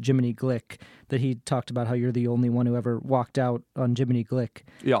as Jiminy Glick, that he talked about how you're the only one who ever walked out on Jiminy Glick.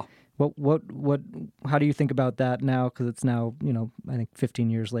 Yeah. What how do you think about that now? Because it's now, I think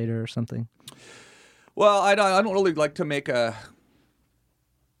 15 years later or something. Well, I don't really like to make a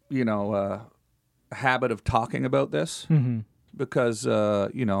habit of talking about this because I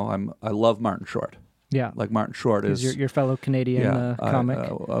love Martin Short. Yeah. Like Martin Short is your fellow Canadian comic.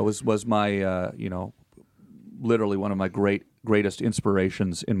 Was my literally one of my greatest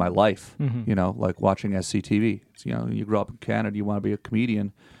inspirations in my life. Like watching SCTV. You grow up in Canada, you want to be a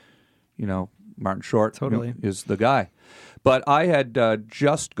comedian. Martin Short Totally. is the guy. But I had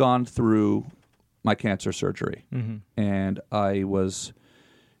just gone through my cancer surgery, and I was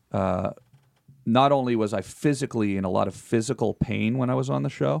not only was I physically in a lot of physical pain when I was on the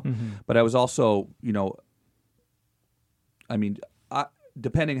show, but I was also,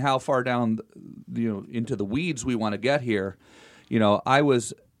 depending how far down, into the weeds we want to get here, I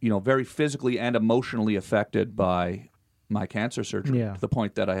was, very physically and emotionally affected by my cancer surgery to the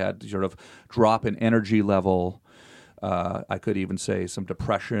point that I had sort of drop in energy level. I could even say some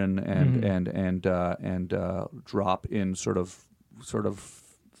depression and drop in sort of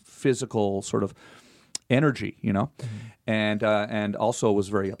physical sort of energy, and also was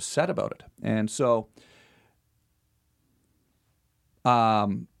very upset about it. And so,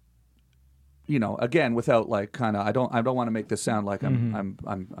 again, without like kind of, I don't want to make this sound like I'm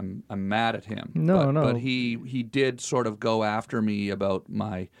mad at him. No. But he did sort of go after me about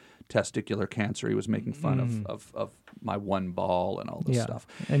my testicular cancer. He was making fun of my one ball and all this stuff.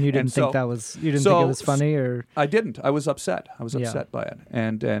 And you didn't think think it was funny, or I didn't. I was upset. I was upset by it.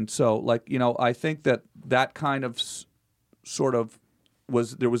 And so like, I think that kind of sort of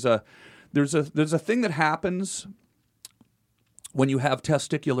there's a thing that happens when you have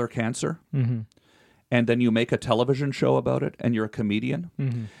testicular cancer, and then you make a television show about it, and you're a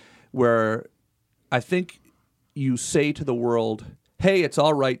comedian, where I think you say to the world, hey, it's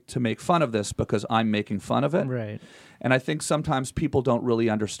all right to make fun of this because I'm making fun of it. Right. And I think sometimes people don't really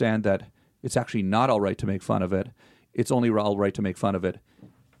understand that it's actually not all right to make fun of it. It's only all right to make fun of it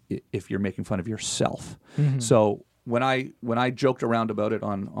if you're making fun of yourself. So when I joked around about it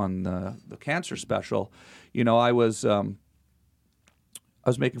on the cancer special, I was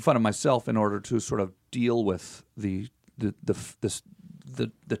making fun of myself in order to sort of deal with the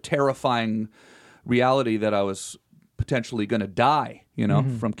terrifying reality that I was potentially going to die,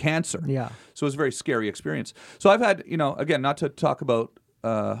 from cancer. Yeah. So it was a very scary experience. So I've had, again, not to talk about,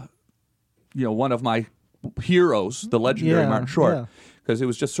 one of my heroes, the legendary Martin Short, because it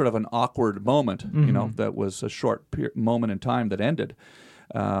was just sort of an awkward moment, that was a short moment in time that ended.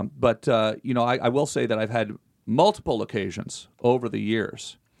 But I will say that I've had multiple occasions over the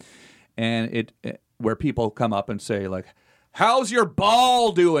years, and where people come up and say, like, how's your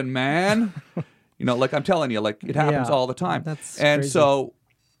ball doing, man? Like I'm telling you, like it happens all the time. That's and crazy. So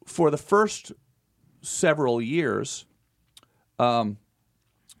for the first several years of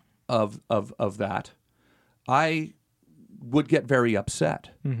that, I would get very upset,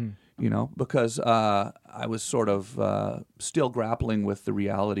 because I was sort of still grappling with the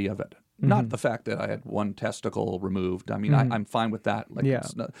reality of it. Not the fact that I had one testicle removed. I mean, I'm fine with that. Like,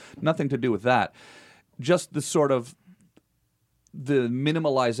 it's nothing to do with that. Just the sort of the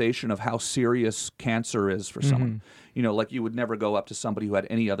minimalization of how serious cancer is for someone. Like you would never go up to somebody who had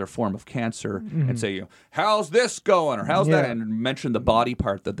any other form of cancer and say, how's this going? Or how's that? And mention the body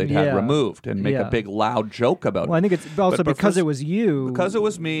part that they'd had removed and make a big loud joke about it. Well, I think it's also because it was you. Because it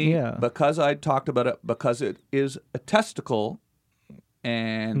was me, because I talked about it, because it is a testicle,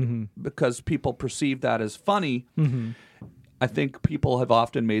 and because people perceive that as funny, I think people have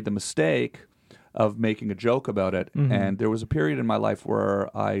often made the mistake of making a joke about it. And there was a period in my life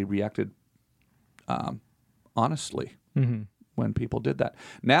where I reacted honestly when people did that.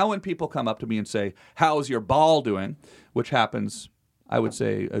 Now when people come up to me and say, how's your ball doing, which happens, I would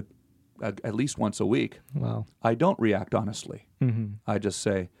say, at least once a week, wow, I don't react honestly. I just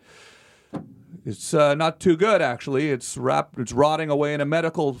say, it's not too good, actually. It's rotting away in a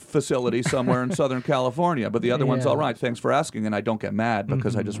medical facility somewhere in Southern California. But the other one's all right. Thanks for asking. And I don't get mad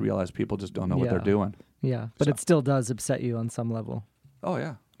because I just realize people just don't know what they're doing. Yeah, but it still does upset you on some level. Oh,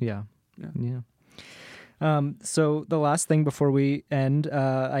 yeah. Yeah. So the last thing before we end,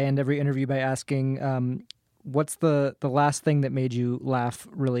 I end every interview by asking, what's the last thing that made you laugh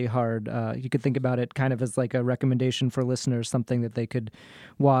really hard? You could think about it kind of as like a recommendation for listeners, something that they could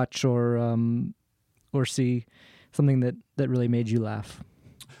watch or see, something that really made you laugh.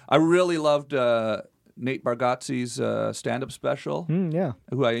 I really loved Nate Bargatze's stand-up special.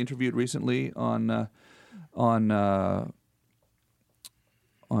 Who I interviewed recently on Larry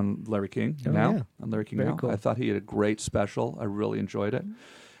King on Larry King Very Now. cool. I thought he had a great special. I really enjoyed it.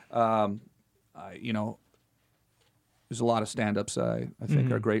 There's a lot of stand-ups I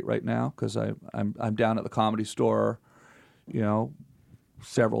think are great right now because I'm down at the Comedy Store,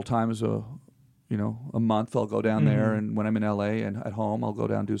 several times a month. I'll go down there, and when I'm in LA and at home, I'll go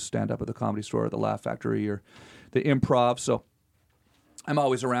down and do stand-up at the Comedy Store, or the Laugh Factory, or the Improv. So I'm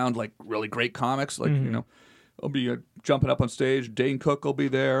always around like really great comics, like I'll be jumping up on stage. Dane Cook will be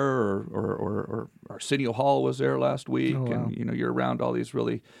there, or Arsenio Hall was there last week, and you're around all these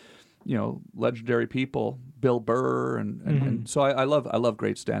really legendary people, Bill Burr, and so I love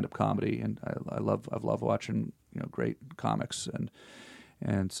great stand-up comedy, and I've loved watching great comics,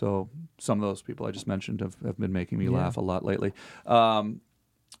 and so some of those people I just mentioned have been making me laugh a lot lately.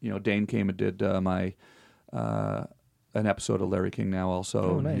 Dane came and did my an episode of Larry King Now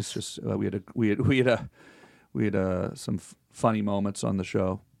also. Oh, nice. He's just we had some funny moments on the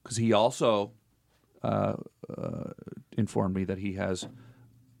show because he also informed me that he has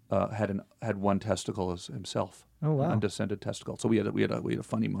had one testicle as himself. Oh wow, an undescended testicle. So we had a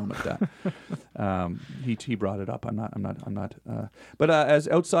funny moment that he brought it up. I'm not. But as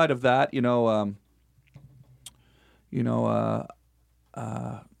outside of that,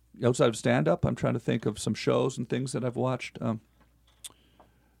 outside of stand up, I'm trying to think of some shows and things that I've watched. I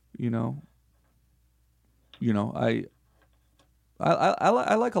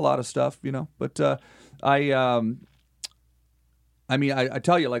like a lot of stuff, but I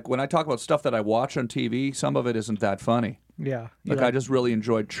tell you, like when I talk about stuff that I watch on TV, some of it isn't that funny. Yeah. Like I just really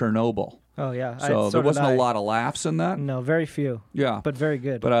enjoyed Chernobyl. Oh yeah. So there wasn't a lot of laughs in that. No, very few. Yeah. But very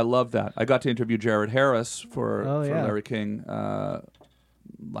good. But I love that. I got to interview Jared Harris for Larry King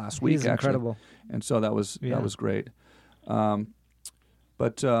last week. He's actually. incredible. And so that was great.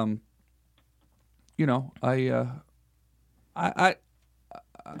 But you know, I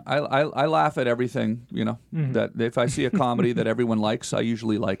laugh at everything. You know, that if I see a comedy that everyone likes, I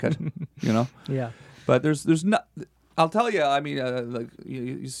usually like it. You know. Yeah. But there's not. I'll tell you. I mean, like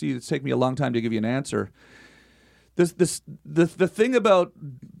you see, it's taken me a long time to give you an answer. The thing about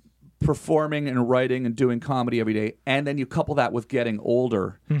performing and writing and doing comedy every day, and then you couple that with getting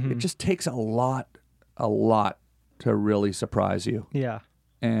older, it just takes a lot to really surprise you. Yeah.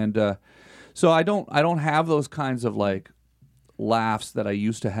 And so I don't have those kinds of like laughs that I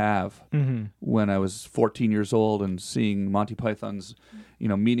used to have when I was 14 years old and seeing Monty Python's,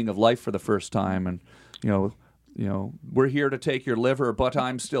 Meaning of Life for the first time, and we're here to take your liver, but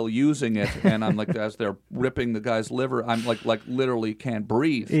I'm still using it, and I'm like, as they're ripping the guy's liver, I'm like literally can't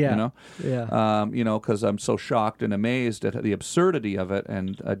breathe. Yeah. Because I'm so shocked and amazed at the absurdity of it,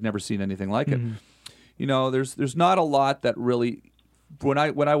 and I'd never seen anything like it. There's not a lot that really, when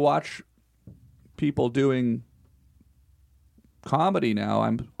I watch people doing comedy now,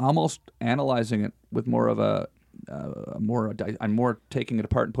 I'm almost analyzing it with more of I'm more taking it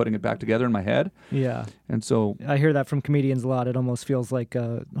apart and putting it back together in my head. Yeah. And so I hear that from comedians a lot. It almost feels like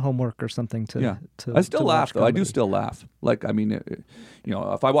homework or something to I still laugh though. comedy. I do still laugh. Like, I mean,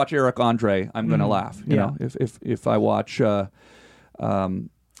 if I watch Eric Andre, I'm going to laugh. You know, if I watch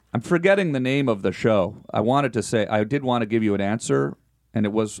I'm forgetting the name of the show. I did want to give you an answer, and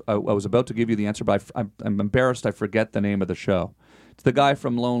it was I was about to give you the answer, but I'm embarrassed I forget the name of the show. It's the guy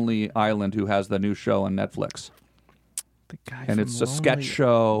from Lonely Island who has the new show on Netflix. The guy and from it's a sketch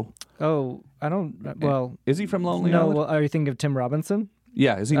show. Oh, I don't. Well, is he from Lonely no, Island? Well, are you thinking of Tim Robinson?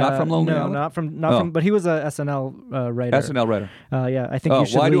 Yeah, is he not from Lonely Island? No, not from. But he was a SNL writer. SNL writer. Yeah, I think. You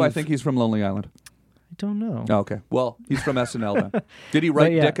should why leave. do I think he's from Lonely Island? I don't know. Oh, okay. Well, he's from SNL then. Did he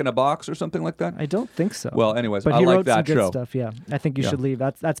write Dick in a Box or something like that? I don't think so. Well, anyways, but I he like wrote that some good show. Stuff. Yeah, I think you should leave.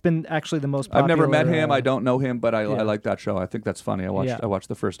 That's been actually the most popular. I've never met him. I don't know him, but I like that show. I think that's funny. I watched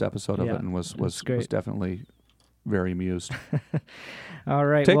the first episode of it and was definitely very amused. All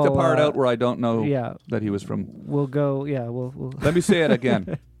right. Take the part out where I don't know that he was from. We'll go. Yeah. We'll. Let me say it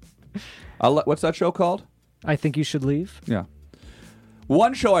again. What's that show called? I Think You Should Leave. Yeah.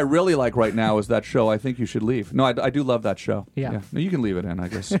 One show I really like right now is that show I Think You Should Leave. No, I do love that show. Yeah. No, you can leave it in, I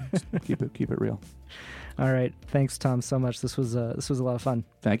guess. keep it real. All right. Thanks, Tom, so much. This was a lot of fun.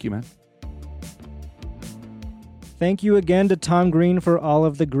 Thank you, man. Thank you again to Tom Green for all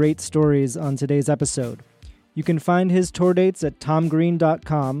of the great stories on today's episode. You can find his tour dates at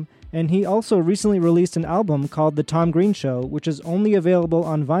tomgreen.com, and he also recently released an album called The Tom Green Show, which is only available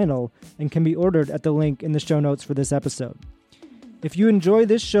on vinyl and can be ordered at the link in the show notes for this episode. If you enjoy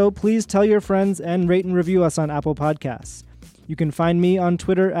this show, please tell your friends and rate and review us on Apple Podcasts. You can find me on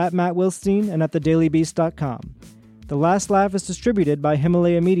Twitter at Matt Wilstein and at thedailybeast.com. The Last Laugh is distributed by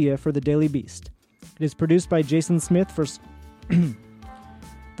Himalaya Media for The Daily Beast. It is produced by Jason Smith for...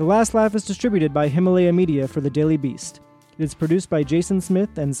 The Last Laugh is distributed by Himalaya Media for The Daily Beast. It is produced by Jason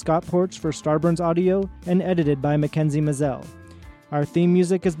Smith and Scott Porch for Starburns Audio and edited by Mackenzie Mazzell. Our theme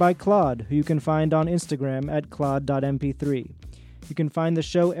music is by Claude, who you can find on Instagram at claude.mp3. You can find the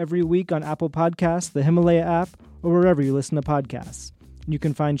show every week on Apple Podcasts, the Himalaya app, or wherever you listen to podcasts. You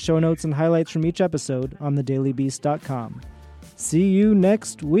can find show notes and highlights from each episode on thedailybeast.com. See you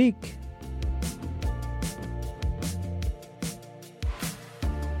next week.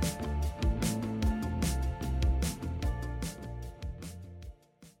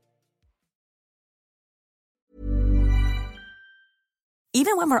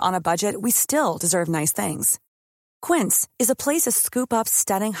 Even when we're on a budget, we still deserve nice things. Quince is a place to scoop up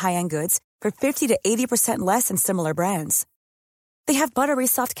stunning high-end goods for 50 to 80% less than similar brands. They have buttery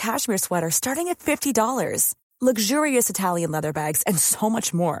soft cashmere sweaters starting at $50, luxurious Italian leather bags, and so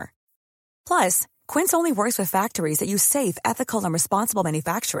much more. Plus, Quince only works with factories that use safe, ethical, and responsible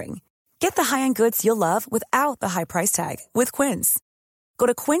manufacturing. Get the high-end goods you'll love without the high price tag with Quince. Go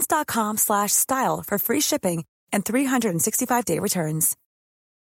to quince.com/style for free shipping and 365-day returns.